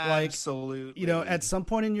 Absolutely. Like, at some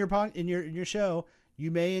point in your show,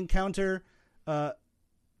 you may encounter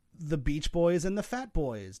the Beach Boys and the Fat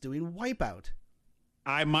Boys doing Wipeout.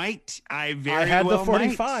 I had well the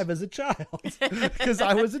 45 might. as a child because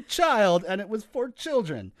I was a child and it was for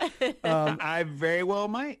children. I very well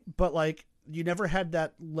might. But like, you never had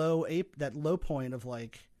that low point of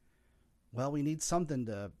like, well, we need something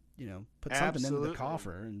to, put something into the Absolutely.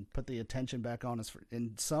 coffer and put the attention back on us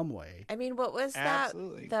in some way. I mean, what was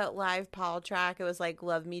Absolutely. that live Paul track? It was like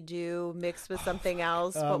Love Me Do mixed with something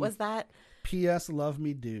else. What was that? P.S. Love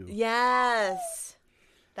Me Do. Yes.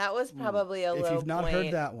 That was probably a If low you've not point.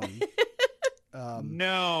 heard that one,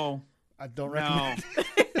 No. I don't No. recommend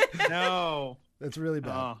No. It's really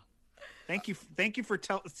bad. Thank you for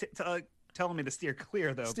telling me to steer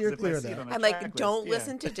clear, though. 'cause Steer if I clear see of it that. on a I'm track like, list, don't yeah.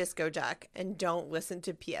 listen to Disco Duck and don't listen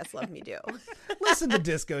to P.S. Love Me Do. Listen to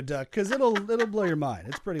Disco Duck because it'll blow your mind.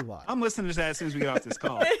 It's pretty wild. I'm listening to that as soon as we get off this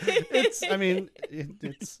call. It's I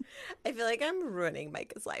feel like I'm ruining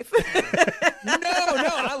Micah's life. No,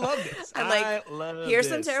 I love this. I'm like, I love here's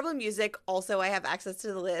some this. terrible music. Also, I have access to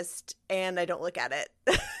the list and I don't look at it.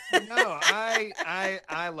 No, I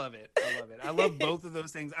love it. I love it. I love both of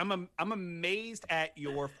those things. I'm amazed at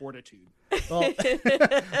your fortitude. well,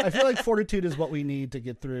 I feel like fortitude is what we need to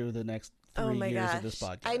get through the next 3 Oh my years gosh. of this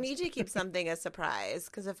podcast. I need to keep something a surprise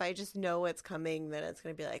because if I just know what's coming, then it's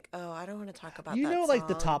going to be like, oh, I don't want to talk about that like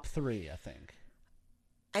the song. top 3, I think.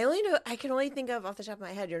 I can only think of off the top of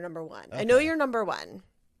my head your number one. I know you're number one.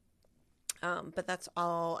 But that's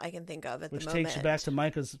all I can think of at Which the moment. takes you back to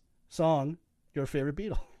Micah's song, Your Favorite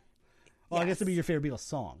Beatle. Well, I guess it'd be your favorite Beatles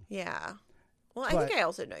song. Yeah. Well, I But- think I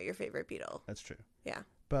also know your favorite Beatle. That's true. Yeah.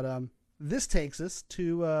 But this takes us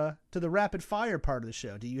to the rapid fire part of the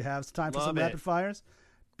show. Do you have time for Love some it. rapid fires?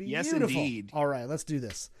 Yes, Beautiful. indeed. All right, let's do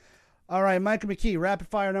this. All right, Micah McKee, rapid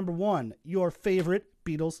fire number 1. Your favorite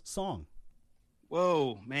Beatles song.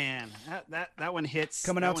 Whoa, man, that one hits.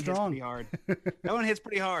 Coming that out one strong. Hits pretty hard. That one hits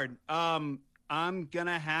pretty hard. I'm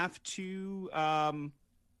gonna have to. I'm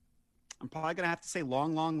probably gonna have to say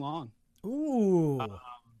 "Long, Long, Long." Ooh.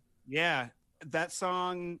 Yeah, that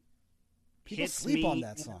song. People hits sleep me. on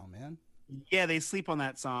that song, man. Yeah, they sleep on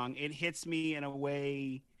that song. It hits me in a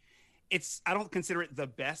way. I don't consider it the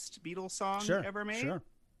best Beatles song Sure. ever made. Sure.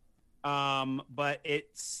 But it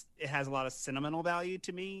has a lot of sentimental value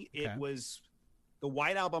to me. Okay. It was the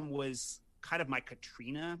White Album was kind of my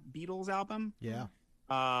Katrina Beatles album. Yeah.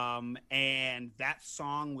 And that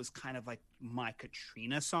song was kind of like my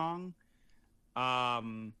Katrina song.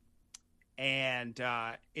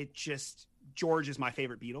 It just, George is my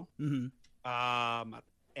favorite Beatle. Mm-hmm.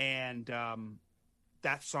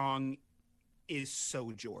 That song is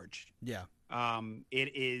so George. Yeah.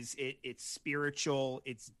 It's spiritual,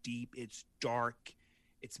 it's deep, it's dark,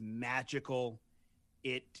 it's magical.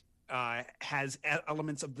 It has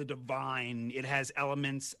elements of the divine. It has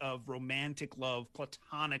elements of romantic love,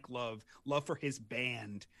 platonic love, love for his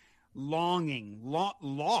band, longing,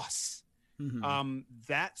 loss. Mm-hmm.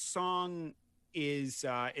 That song is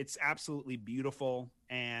it's absolutely beautiful,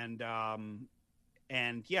 and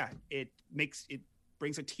yeah, it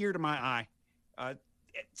brings a tear to my eye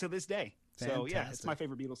to this day. So yeah, it's my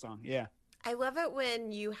favorite Beatles song. Yeah. I love it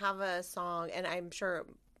when you have a song, and I'm sure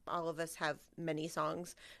all of us have many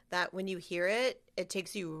songs, that when you hear it, it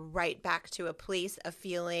takes you right back to a place, a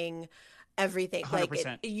feeling, everything. 100%.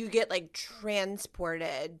 Like you get like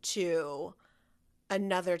transported to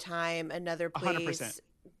another time, another place, 100%.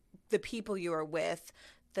 the people you are with,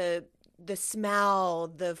 the smell,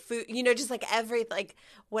 the food, just like like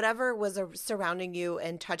whatever was surrounding you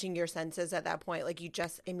and touching your senses at that point, like you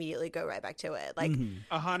just immediately go right back to it. Like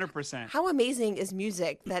 100%. how amazing is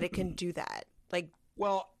music that it can do that? Like,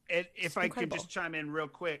 well, if I could incredible. just chime in real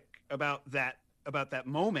quick about that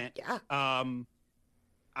moment. yeah.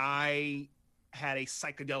 I had a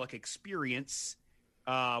psychedelic experience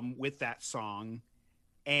with that song.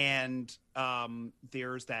 And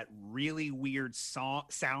there's that really weird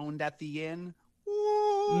sound at the end.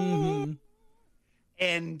 Mm-hmm.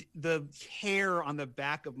 And the hair on the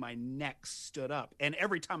back of my neck stood up. And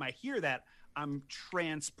every time I hear that, I'm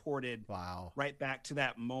transported right back to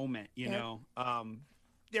that moment, you know.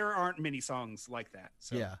 There aren't many songs like that.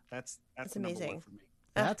 So yeah. That's amazing. number one for me.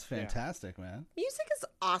 That's fantastic, man. Music is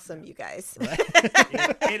awesome, you guys. Right?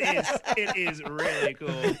 It is really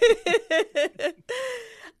cool.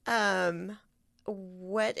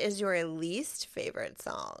 What is your least favorite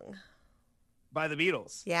song? By the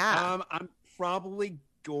Beatles. Yeah. I'm probably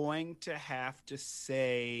going to have to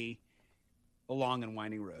say "A Long and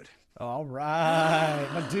Winding Road." All right,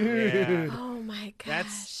 my dude. Yeah. Oh my gosh.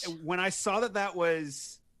 That's when I saw that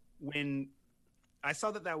was on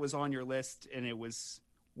your list, and it was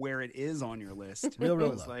where it is on your list. Real I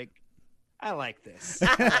was low. like, I like this.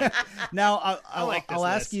 Now, like this I'll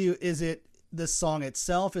ask list. you: is it the song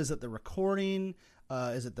itself? Is it the recording?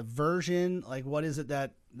 Is it the version? Like, what is it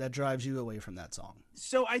that drives you away from that song?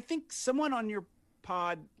 So I think someone on your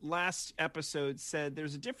pod last episode said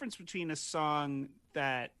there's a difference between a song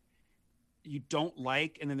that you don't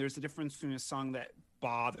like, and then there's a difference between a song that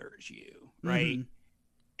bothers you, right? Mhm.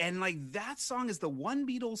 And like that song is the one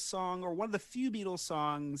Beatles song, or one of the few Beatles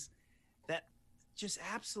songs, that just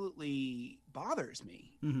absolutely bothers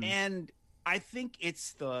me. Mhm. And I think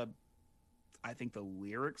the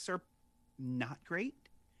lyrics are not great.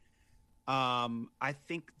 I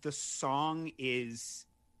think the song is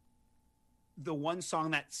the one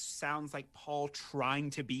song that sounds like Paul trying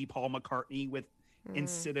to be Paul McCartney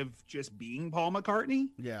instead of just being Paul McCartney.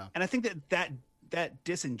 Yeah. And I think that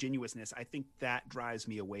disingenuousness, I think that drives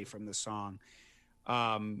me away from the song.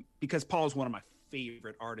 Because Paul is one of my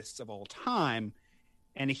favorite artists of all time,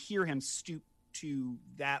 and to hear him stoop to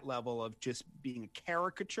that level of just being a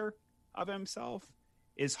caricature of himself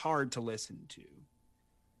is hard to listen to.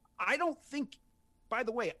 I don't think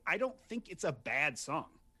it's a bad song.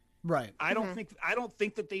 Right. I don't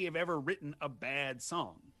think that they have ever written a bad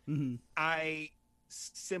song. Mm-hmm. I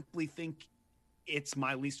simply think it's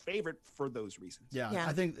my least favorite for those reasons. Yeah, Yeah.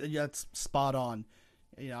 I think that's spot on.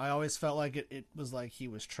 I always felt like it was like he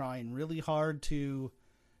was trying really hard to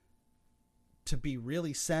be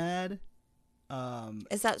really sad.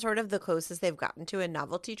 Is that sort of the closest they've gotten to a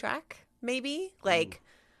novelty track? Maybe like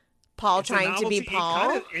Paul It's a trying to be novelty-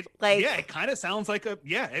 Paul. it kind of sounds like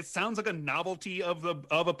it sounds like a novelty of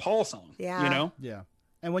a Paul song. Yeah. You know? Yeah.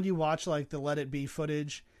 And when you watch like the Let It Be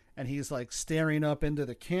footage and he's like staring up into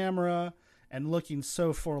the camera and looking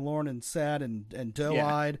so forlorn and sad and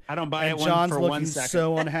doe-eyed. I don't buy and it one John's for looking 1 second.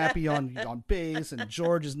 so unhappy on bass, and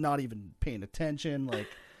George is not even paying attention. Like,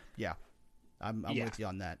 yeah, I'm with you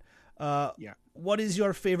on that. Yeah. What is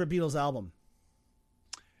your favorite Beatles album?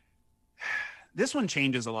 This one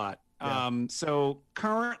changes a lot. Yeah. So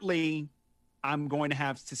currently, I'm going to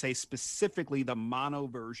have to say specifically the mono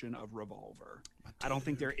version of Revolver. I don't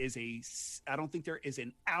think there is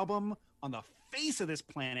an album on the face of this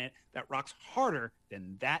planet that rocks harder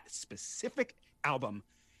than that specific album.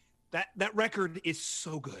 That record is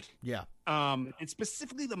so good. Yeah. And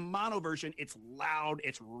specifically the mono version, it's loud,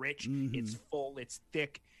 it's rich, it's full, it's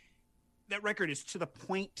thick. That record is to the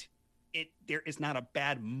point. There is not a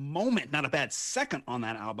bad moment, not a bad second on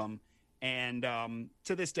that album. And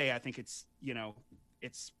to this day, I think it's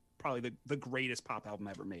probably the greatest pop album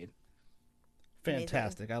ever made.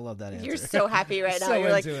 Fantastic. I love that answer. You're so happy right now. So You're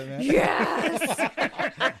like, into it, man. yes.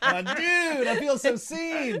 Dude, I feel so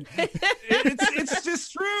seen. It's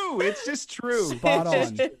just true. It's just true. Spot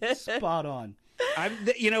on. Spot on.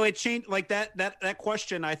 It changed like that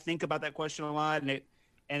question. I think about that question a lot, and it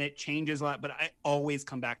changes a lot. But I always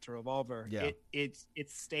come back to Revolver. Yeah. It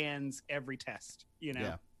stands every test.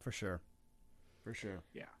 Yeah, for sure. For sure.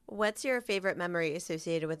 Yeah. What's your favorite memory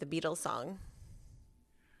associated with a Beatles song?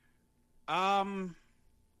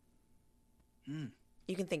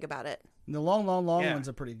 You can think about it. The long Yeah. one's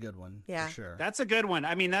a pretty good one. Yeah. For sure. That's a good one.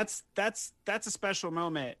 I mean, that's a special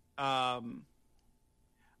moment. I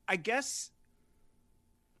guess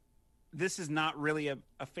this is not really a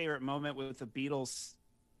favorite moment with a Beatles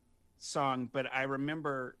song, but I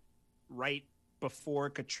remember right before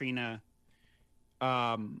Katrina,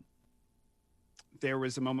 there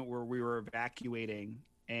was a moment where we were evacuating,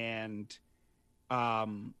 and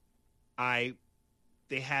Tix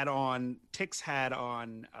had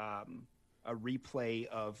on a replay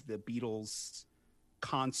of the Beatles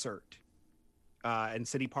concert in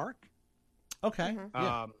City Park. Okay.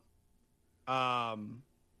 Yeah.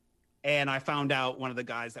 And I found out one of the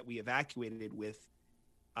guys that we evacuated with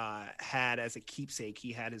had as a keepsake,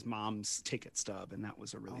 he had his mom's ticket stub, and that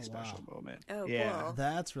was a really special moment. Oh, yeah. cool.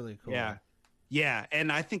 That's really cool. Yeah.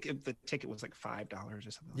 And I think the ticket was like $5 or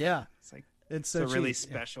something. Yeah. Like that. It's like, It's so a really cheap.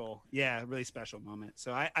 special, really special moment.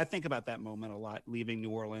 So I think about that moment a lot, leaving New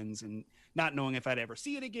Orleans and not knowing if I'd ever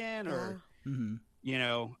see it again, or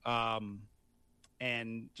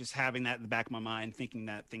and just having that in the back of my mind, thinking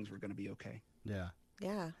that things were going to be okay. Yeah.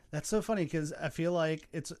 Yeah. That's so funny because I feel like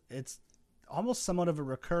it's almost somewhat of a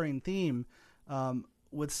recurring theme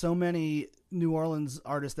with so many New Orleans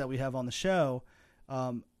artists that we have on the show.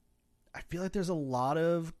 I feel like there's a lot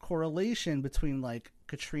of correlation between like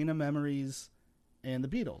Katrina memories and the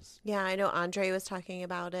Beatles. Yeah, I know Andre was talking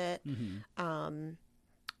about it. And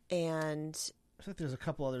I think there's a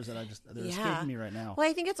couple others that they're escaping me right now. well,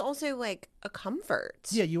 I think it's also like a comfort.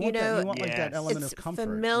 Yeah, you want like that element it's of comfort.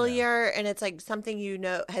 familiar, and it's like something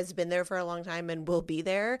has been there for a long time and will be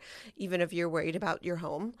there, even if you're worried about your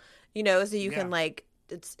home. So you can like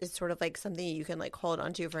it's sort of like something you can like hold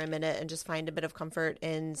on to for a minute and just find a bit of comfort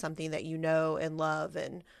in something that you know and love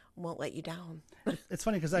and won't let you down. It's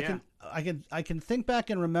funny because I can think back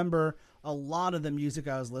and remember a lot of the music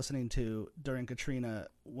I was listening to during Katrina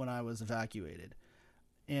when I was evacuated,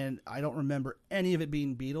 and I don't remember any of it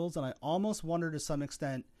being Beatles, and I almost wonder to some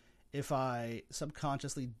extent if I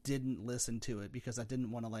subconsciously didn't listen to it because I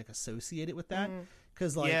didn't want to like associate it with that.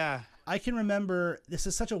 Because I can remember, this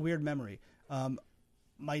is such a weird memory.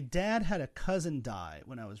 My dad had a cousin die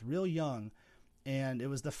when I was real young, and it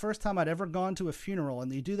was the first time I'd ever gone to a funeral.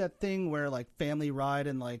 And they do that thing where like family ride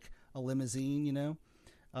in like a limousine,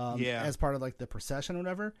 as part of like the procession or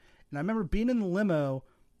whatever. And I remember being in the limo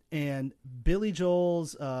and Billy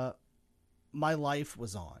Joel's My Life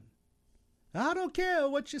was on. I don't care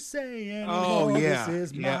what you say anymore. This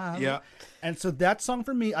is my life. And so that song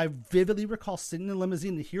for me, I vividly recall sitting in the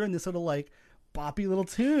limousine and hearing this little like boppy little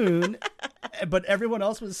tune, but everyone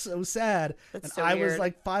else was so sad. That's and so I was weird.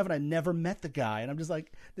 like 5 and I never met the guy. And I'm just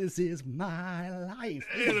like, this is my life.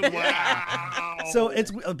 Wow. So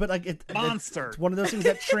it's Monster. It's one of those things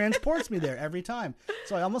that transports me there every time.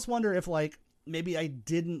 So I almost wonder if like maybe I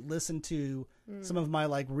didn't listen to some of my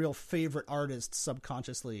like real favorite artists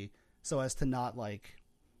subconsciously so as to not like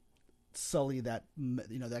sully that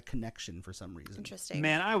that connection for some reason. Interesting.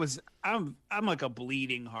 Man, I'm like a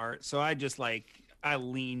bleeding heart, so I just like I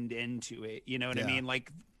leaned into it. You know what I mean?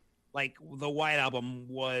 Like the White Album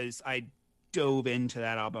was, I dove into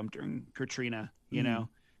that album during Katrina. Mm-hmm.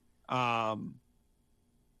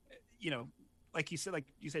 Like you said,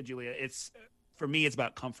 Julia, it's for me, it's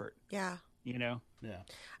about comfort. Yeah. Yeah.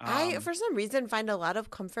 I, for some reason, find a lot of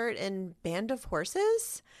comfort in Band of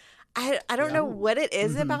Horses. I don't know what it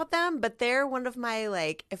is about them, but they're one of my,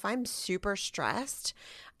 like, if I'm super stressed,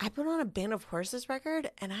 I put on a Band of Horses record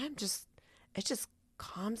and it just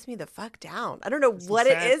calms me the fuck down. I don't know what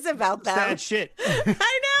it is about them. Sad shit. I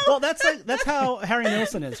know. Well, that's how Harry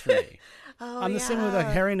Nilsson is for me. Oh, I'm the same with like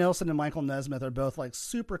yeah. Harry Nilsson and Michael Nesmith are both like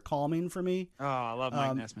super calming for me. Oh, I love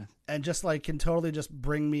Mike Nesmith. And just like can totally just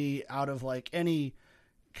bring me out of like any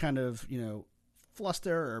kind of,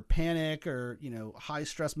 fluster or panic or, high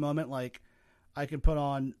stress moment. Like I could put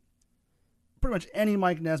on pretty much any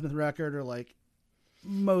Mike Nesmith record or like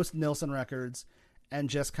most Nilsson records and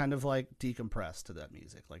just kind of like decompress to that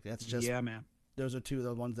music. Like that's just, Yeah, man. those are two of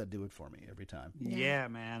the ones that do it for me every time. Yeah,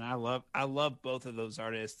 man. I love both of those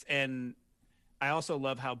artists. And I also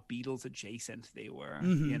love how Beatles adjacent they were,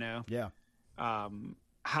 Yeah.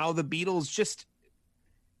 How the Beatles just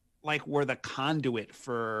like were the conduit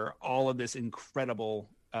for all of this incredible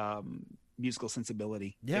musical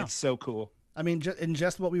sensibility. Yeah. It's so cool. I mean, in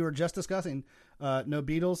just what we were just discussing, no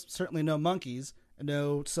Beatles, certainly no Monkees,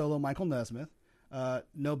 no solo Michael Nesmith,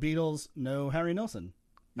 no Beatles, no Harry Nilsson.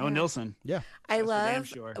 No Nilsson. Yeah. I That's for damn love.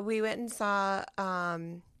 sure. We went and saw.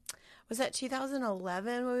 Was that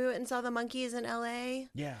 2011 when we went and saw the Monkees in LA?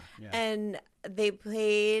 Yeah. And they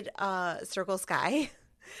played Circle Sky,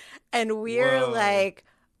 and we're Whoa. like,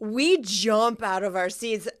 we jump out of our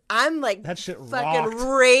seats. I'm like, That shit fucking rocked.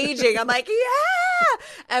 raging. I'm like, yeah.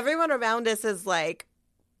 Everyone around us is like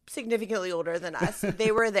significantly older than us.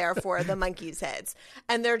 They were there for the Monkees hits,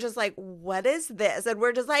 and they're just like, what is this? And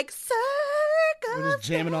we're just like, Circle. We're just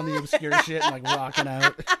jamming on the obscure shit and like rocking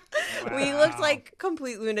out. We looked like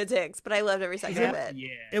complete lunatics, but I loved every second of it. Yeah.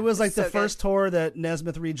 It was like the So good. first tour that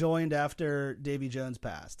Nesmith rejoined after Davy Jones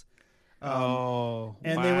passed. And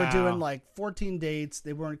they were doing like 14 dates.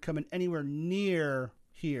 They weren't coming anywhere near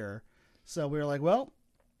here. So we were like, well,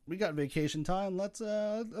 we got vacation time. Let's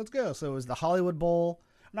go. So it was the Hollywood Bowl.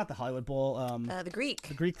 Not the Hollywood Bowl. The Greek.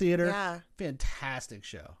 The Greek Theater. Yeah. Fantastic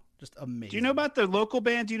show. Just amazing. Do you know about the local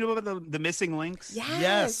band? Do you know about the Missing Links? Yes.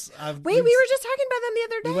 Yes. Wait, we were just talking about them the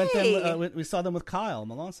other We day. went them. We saw them with Kyle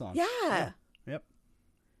Melanson. Yeah. Yep.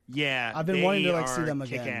 Yeah. I've been wanting to like they see are them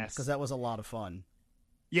again kick-ass. because that was a lot of fun.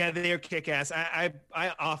 Yeah, they're kick ass. I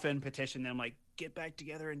often petition them like get back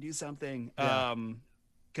together and do something. Yeah.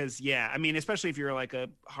 Because I mean, especially if you're like a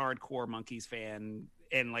hardcore Monkees fan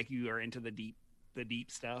and like you are into the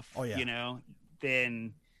deep stuff. Oh, yeah.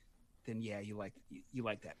 Then yeah, you like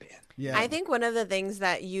that band. Yeah. I think one of the things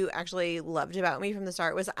that you actually loved about me from the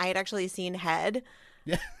start was I had actually seen Head.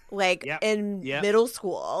 Yeah. Like Yep. in Yep. middle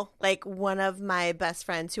school. Like one of my best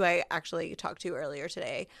friends who I actually talked to earlier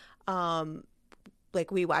today,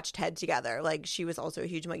 like we watched Head together. Like she was also a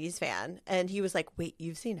huge Monkees fan. And he was like, wait,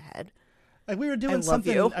 you've seen Head? Like we were I doing love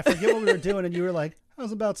something. you. I forget what we were doing, and you were like,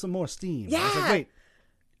 "How's about some more steam?" I was like, Yeah. wait,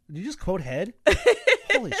 did you just quote Head?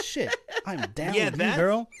 Holy shit! I'm down Yeah, with you, that-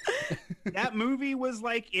 girl. That movie was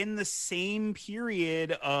like in the same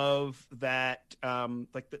period of that,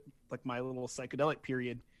 like my little psychedelic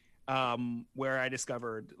period, where I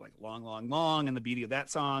discovered like Long, Long, Long and the beauty of that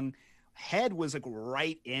song. Head was like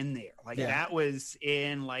right in there. Like Yeah. that was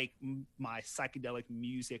in like my psychedelic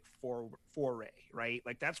music foray, right?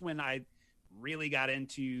 Like that's when I really got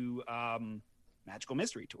into Magical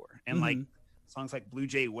Mystery Tour and like songs like Blue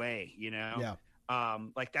Jay Way, Yeah.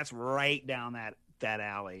 like that's right down that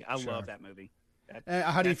alley. I Sure. love that movie.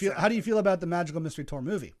 How do you feel? How do you feel about the Magical Mystery Tour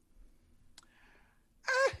movie?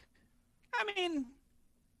 I mean,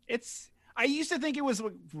 I used to think it was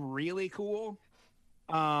really cool.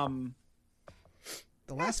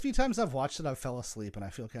 The last few times I've watched it, I fell asleep, and I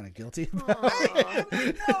feel kind of guilty about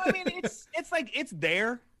it. I mean, it's like it's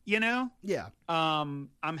there, Yeah, I'm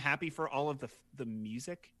happy for all of the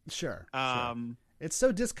music. sure. Um, It's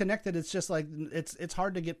so disconnected. It's just like it's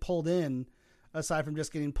hard to get pulled in, aside from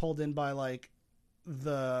just getting pulled in by like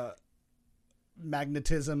the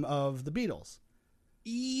magnetism of the Beatles,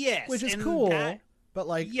 yes, which is and cool. that- but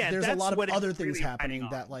like, yeah, there's a that's lot of what it's other things really happening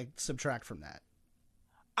riding that on. like subtract from that.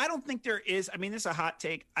 I don't think there is. I mean, this is a hot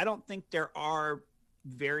take. I don't think there are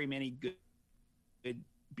very many good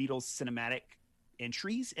Beatles cinematic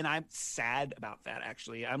entries, and I'm sad about that.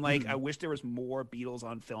 Actually, I'm like, I wish there was more Beatles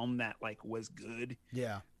on film that like was good.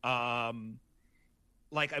 Yeah,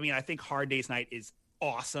 Like, I mean, I think Hard Day's Night is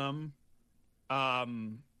awesome,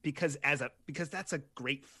 because that's a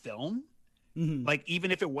great film. Mhm. Like,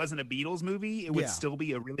 even if it wasn't a Beatles movie, it would Yeah. still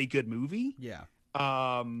be a really good movie. yeah.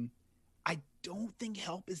 I don't think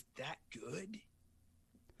Help is that good.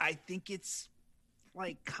 I think it's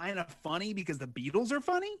like kind of funny because the Beatles are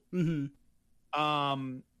funny. Mm-hmm.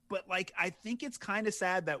 but like I think it's kind of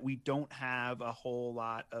sad that we don't have a whole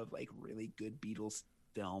lot of like really good Beatles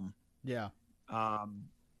film. Yeah.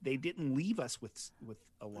 They didn't leave us with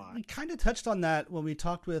a lot. We kind of touched on that when we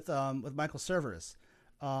talked with Michael Cerveris.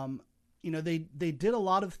 They did a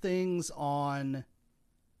lot of things on,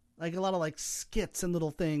 like a lot of like skits and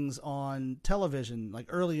little things on television, like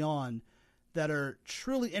early on, that are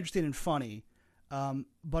truly interesting and funny,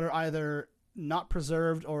 but are either not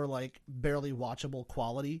preserved or like barely watchable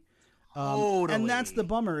quality. Totally. And that's the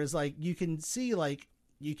bummer, is like you can see, like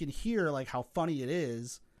you can hear like how funny it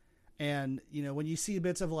is. And, when you see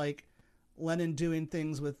bits of like Lennon doing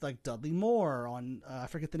things with like Dudley Moore on, I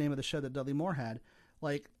forget the name of the show that Dudley Moore had,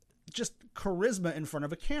 like just charisma in front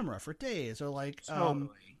of a camera for days, or like Totally.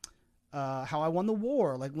 How I Won the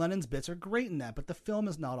War, like Lennon's bits are great in that, but the film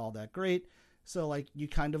is not all that great. So like you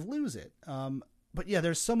kind of lose it. But yeah,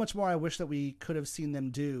 there's so much more I wish that we could have seen them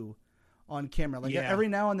do on camera. Like every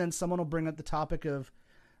now and then someone will bring up the topic of,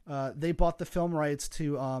 they bought the film rights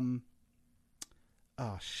to,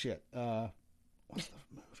 what's the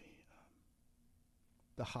movie?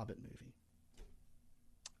 The Hobbit movie.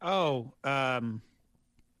 Oh, you're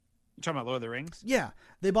talking about Lord of the Rings? Yeah,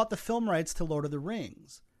 they bought the film rights to Lord of the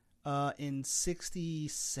Rings in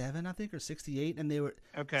 67, I think, or 68, and they were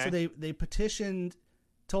okay. So they petitioned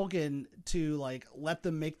Tolkien to like let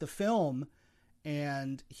them make the film,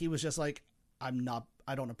 and he was just like, I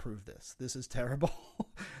don't approve this. This is terrible.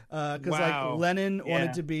 Because like Lennon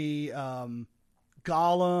wanted to be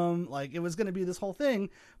Gollum, like it was going to be this whole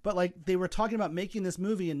thing, but like they were talking about making this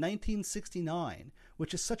movie in 1969,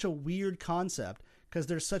 which is such a weird concept because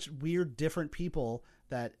there's such weird different people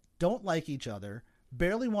that don't like each other,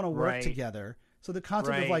 barely want to work together. So the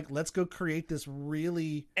concept of like, let's go create this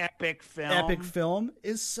really epic film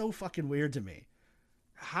is so fucking weird to me.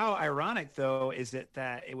 How ironic though is it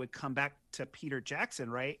that it would come back to Peter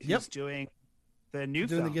Jackson, right? Yep. Who's doing the new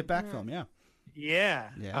doing film. the Get Back film, yeah.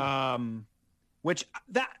 Yeah. Which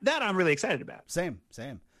that I'm really excited about. Same.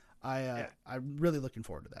 I'm really looking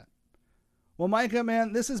forward to that. Well, Micah,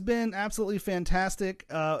 man, this has been absolutely fantastic.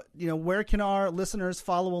 Where can our listeners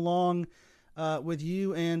follow along with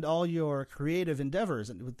you and all your creative endeavors,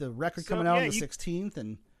 and with the record coming out on the 16th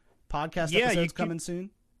and podcast episodes coming soon?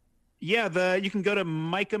 Yeah, you can go to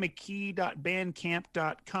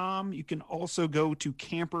micahmckee.bandcamp.com. You can also go to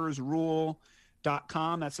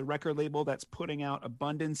campersrule.com. That's a record label that's putting out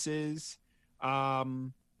Abundances.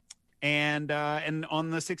 And on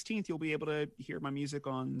the 16th, you'll be able to hear my music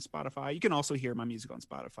on Spotify. You can also hear my music on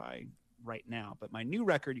Spotify right now, but my new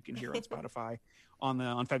record you can hear on Spotify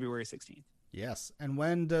on February 16th. Yes. And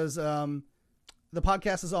when does the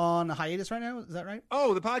podcast is on hiatus right now? Is that right?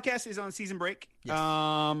 Oh, the podcast is on season break. Yes.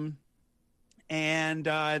 And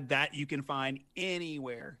that you can find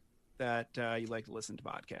anywhere that you like to listen to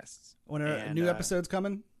podcasts. When are new episodes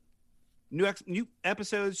coming? New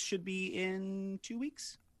episodes should be in 2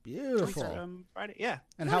 weeks. Beautiful. Friday, yeah.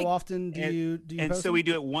 And how often do you And post so them? we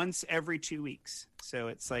do it once every 2 weeks. So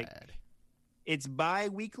it's like it's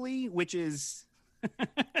bi-weekly, which is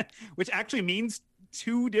which actually means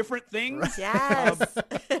two different things. Yes.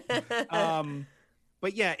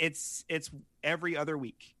 But yeah, it's every other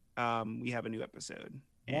week. We have a new episode.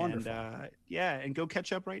 Wonderful. And and go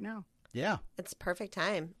catch up right now. Yeah. It's perfect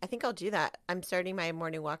time. I think I'll do that. I'm starting my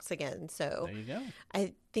morning walks again. So There you go.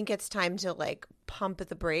 I think it's time to like pump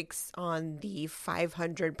the brakes on the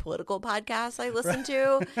 500 political podcasts I listen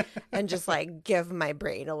to and just like give my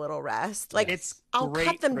brain a little rest. Like I'll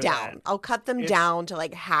cut them down. That. I'll cut them down to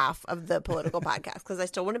like half of the political podcast because I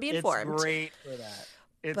still want to be informed. It's great for that.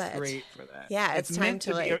 It's great for that. Yeah, it's time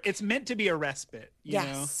to like. It's meant to be a respite. You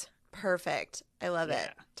know? Perfect. I love it.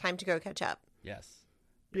 Time to go catch up. Yes.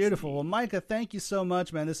 Beautiful. Well, Micah, thank you so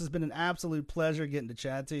much, man. This has been an absolute pleasure getting to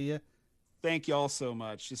chat to you. Thank you all so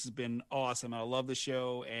much. This has been awesome. I love the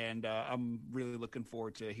show, and I'm really looking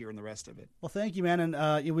forward to hearing the rest of it. Well, thank you, man.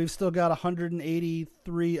 And we've still got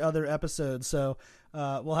 183 other episodes, so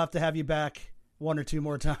we'll have to have you back one or two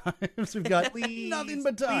more times. We've got nothing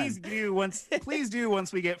but time. Please do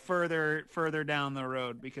once we get further down the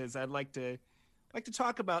road, because I'd like to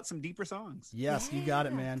talk about some deeper songs. Yes, you got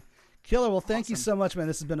it, man. Killer. Well, thank you so much, man.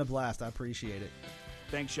 This has been a blast. I appreciate it.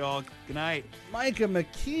 Thanks, y'all. Good night. Micah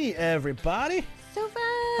McKee, everybody. So fun.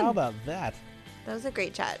 How about that? That was a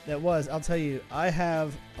great chat. That was. I'll tell you, I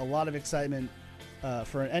have a lot of excitement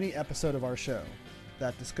for any episode of our show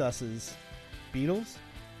that discusses Beatles,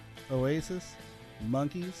 Oasis,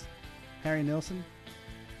 Monkees, Harry Nilsson,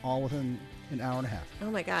 all within an hour and a half. Oh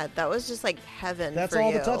my God, that was just like heaven. That's for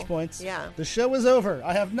all you. the touch points. Yeah. The show is over.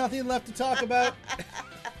 I have nothing left to talk about.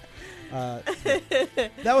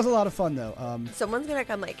 That was a lot of fun, though. Someone's gonna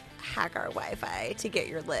come like hack our Wi-Fi to get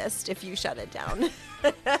your list if you shut it down.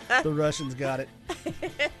 The Russians got it.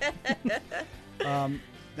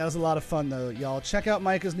 That was a lot of fun, though, y'all. Check out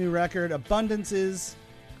Micah's new record, Abundances.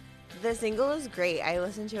 The single is great. I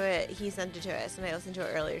listened to it. He sent it to us, and I listened to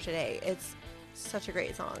it earlier today. It's such a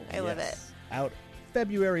great song. I love it. Out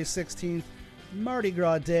February 16th, Mardi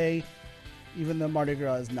Gras Day, even though Mardi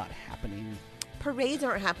Gras is not happening. Parades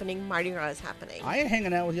aren't happening. Mardi Gras is happening. I ain't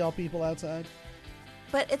hanging out with y'all people outside.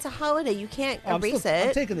 But it's a holiday. You can't I'm erase it.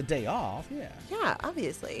 I'm taking the day off, yeah. Yeah,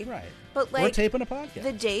 obviously. Right. But We're like, taping a podcast.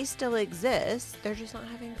 the day still exists. They're just not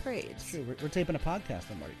having parades. True, we're taping a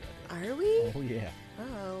podcast on Mardi Gras Day. Are we? Oh, yeah.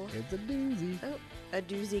 Oh. It's a doozy. Oh, a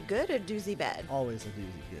doozy good, a doozy bad. Always a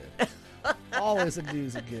doozy good. Always a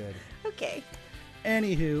doozy good. Okay.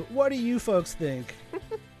 Anywho, what do you folks think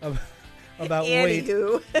about weight?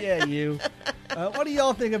 Anywho. Yeah, you. What do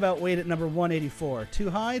y'all think about weight at number 184? Too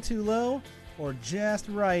high, too low, or just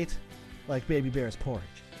right, like Baby Bear's porridge?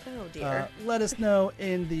 Oh, dear. Let us know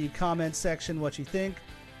in the comments section what you think.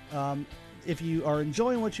 If you are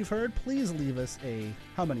enjoying what you've heard, please leave us a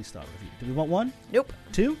how many star review? Do we want 1? Nope.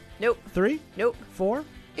 2? Nope. 3? Nope. 4?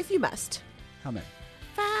 If you must. How many?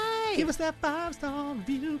 5. Give us that 5-star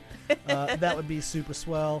review. That would be super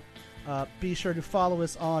swell. Be sure to follow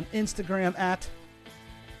us on Instagram at,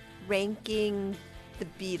 Ranking the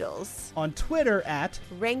Beatles. on Twitter at,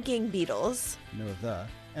 Ranking Beatles.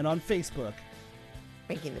 and on Facebook.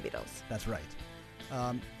 Ranking the Beatles. That's right.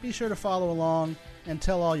 Be sure to follow along and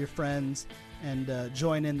tell all your friends and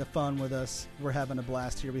join in the fun with us. We're having a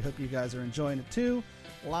blast here. We hope you guys are enjoying it too.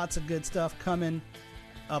 Lots of good stuff coming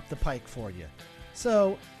up the pike for you.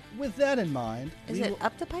 So, with that in mind, Is it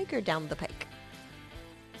up the pike or down the pike?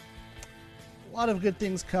 a lot of good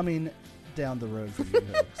things coming down the road for you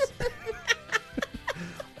folks.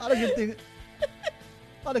 A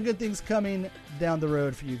lot of good things coming down the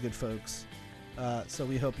road for you good folks. So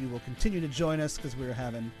we hope you will continue to join us because we're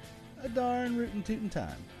having a darn rootin' tootin'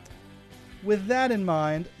 time. With that in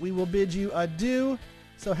mind, we will bid you adieu.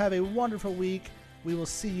 So have a wonderful week. We will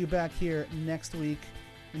see you back here next week.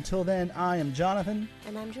 Until then, I am Jonathan.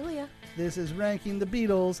 And I'm Julia. This is Ranking the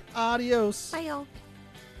Beatles. Adios. Bye, y'all.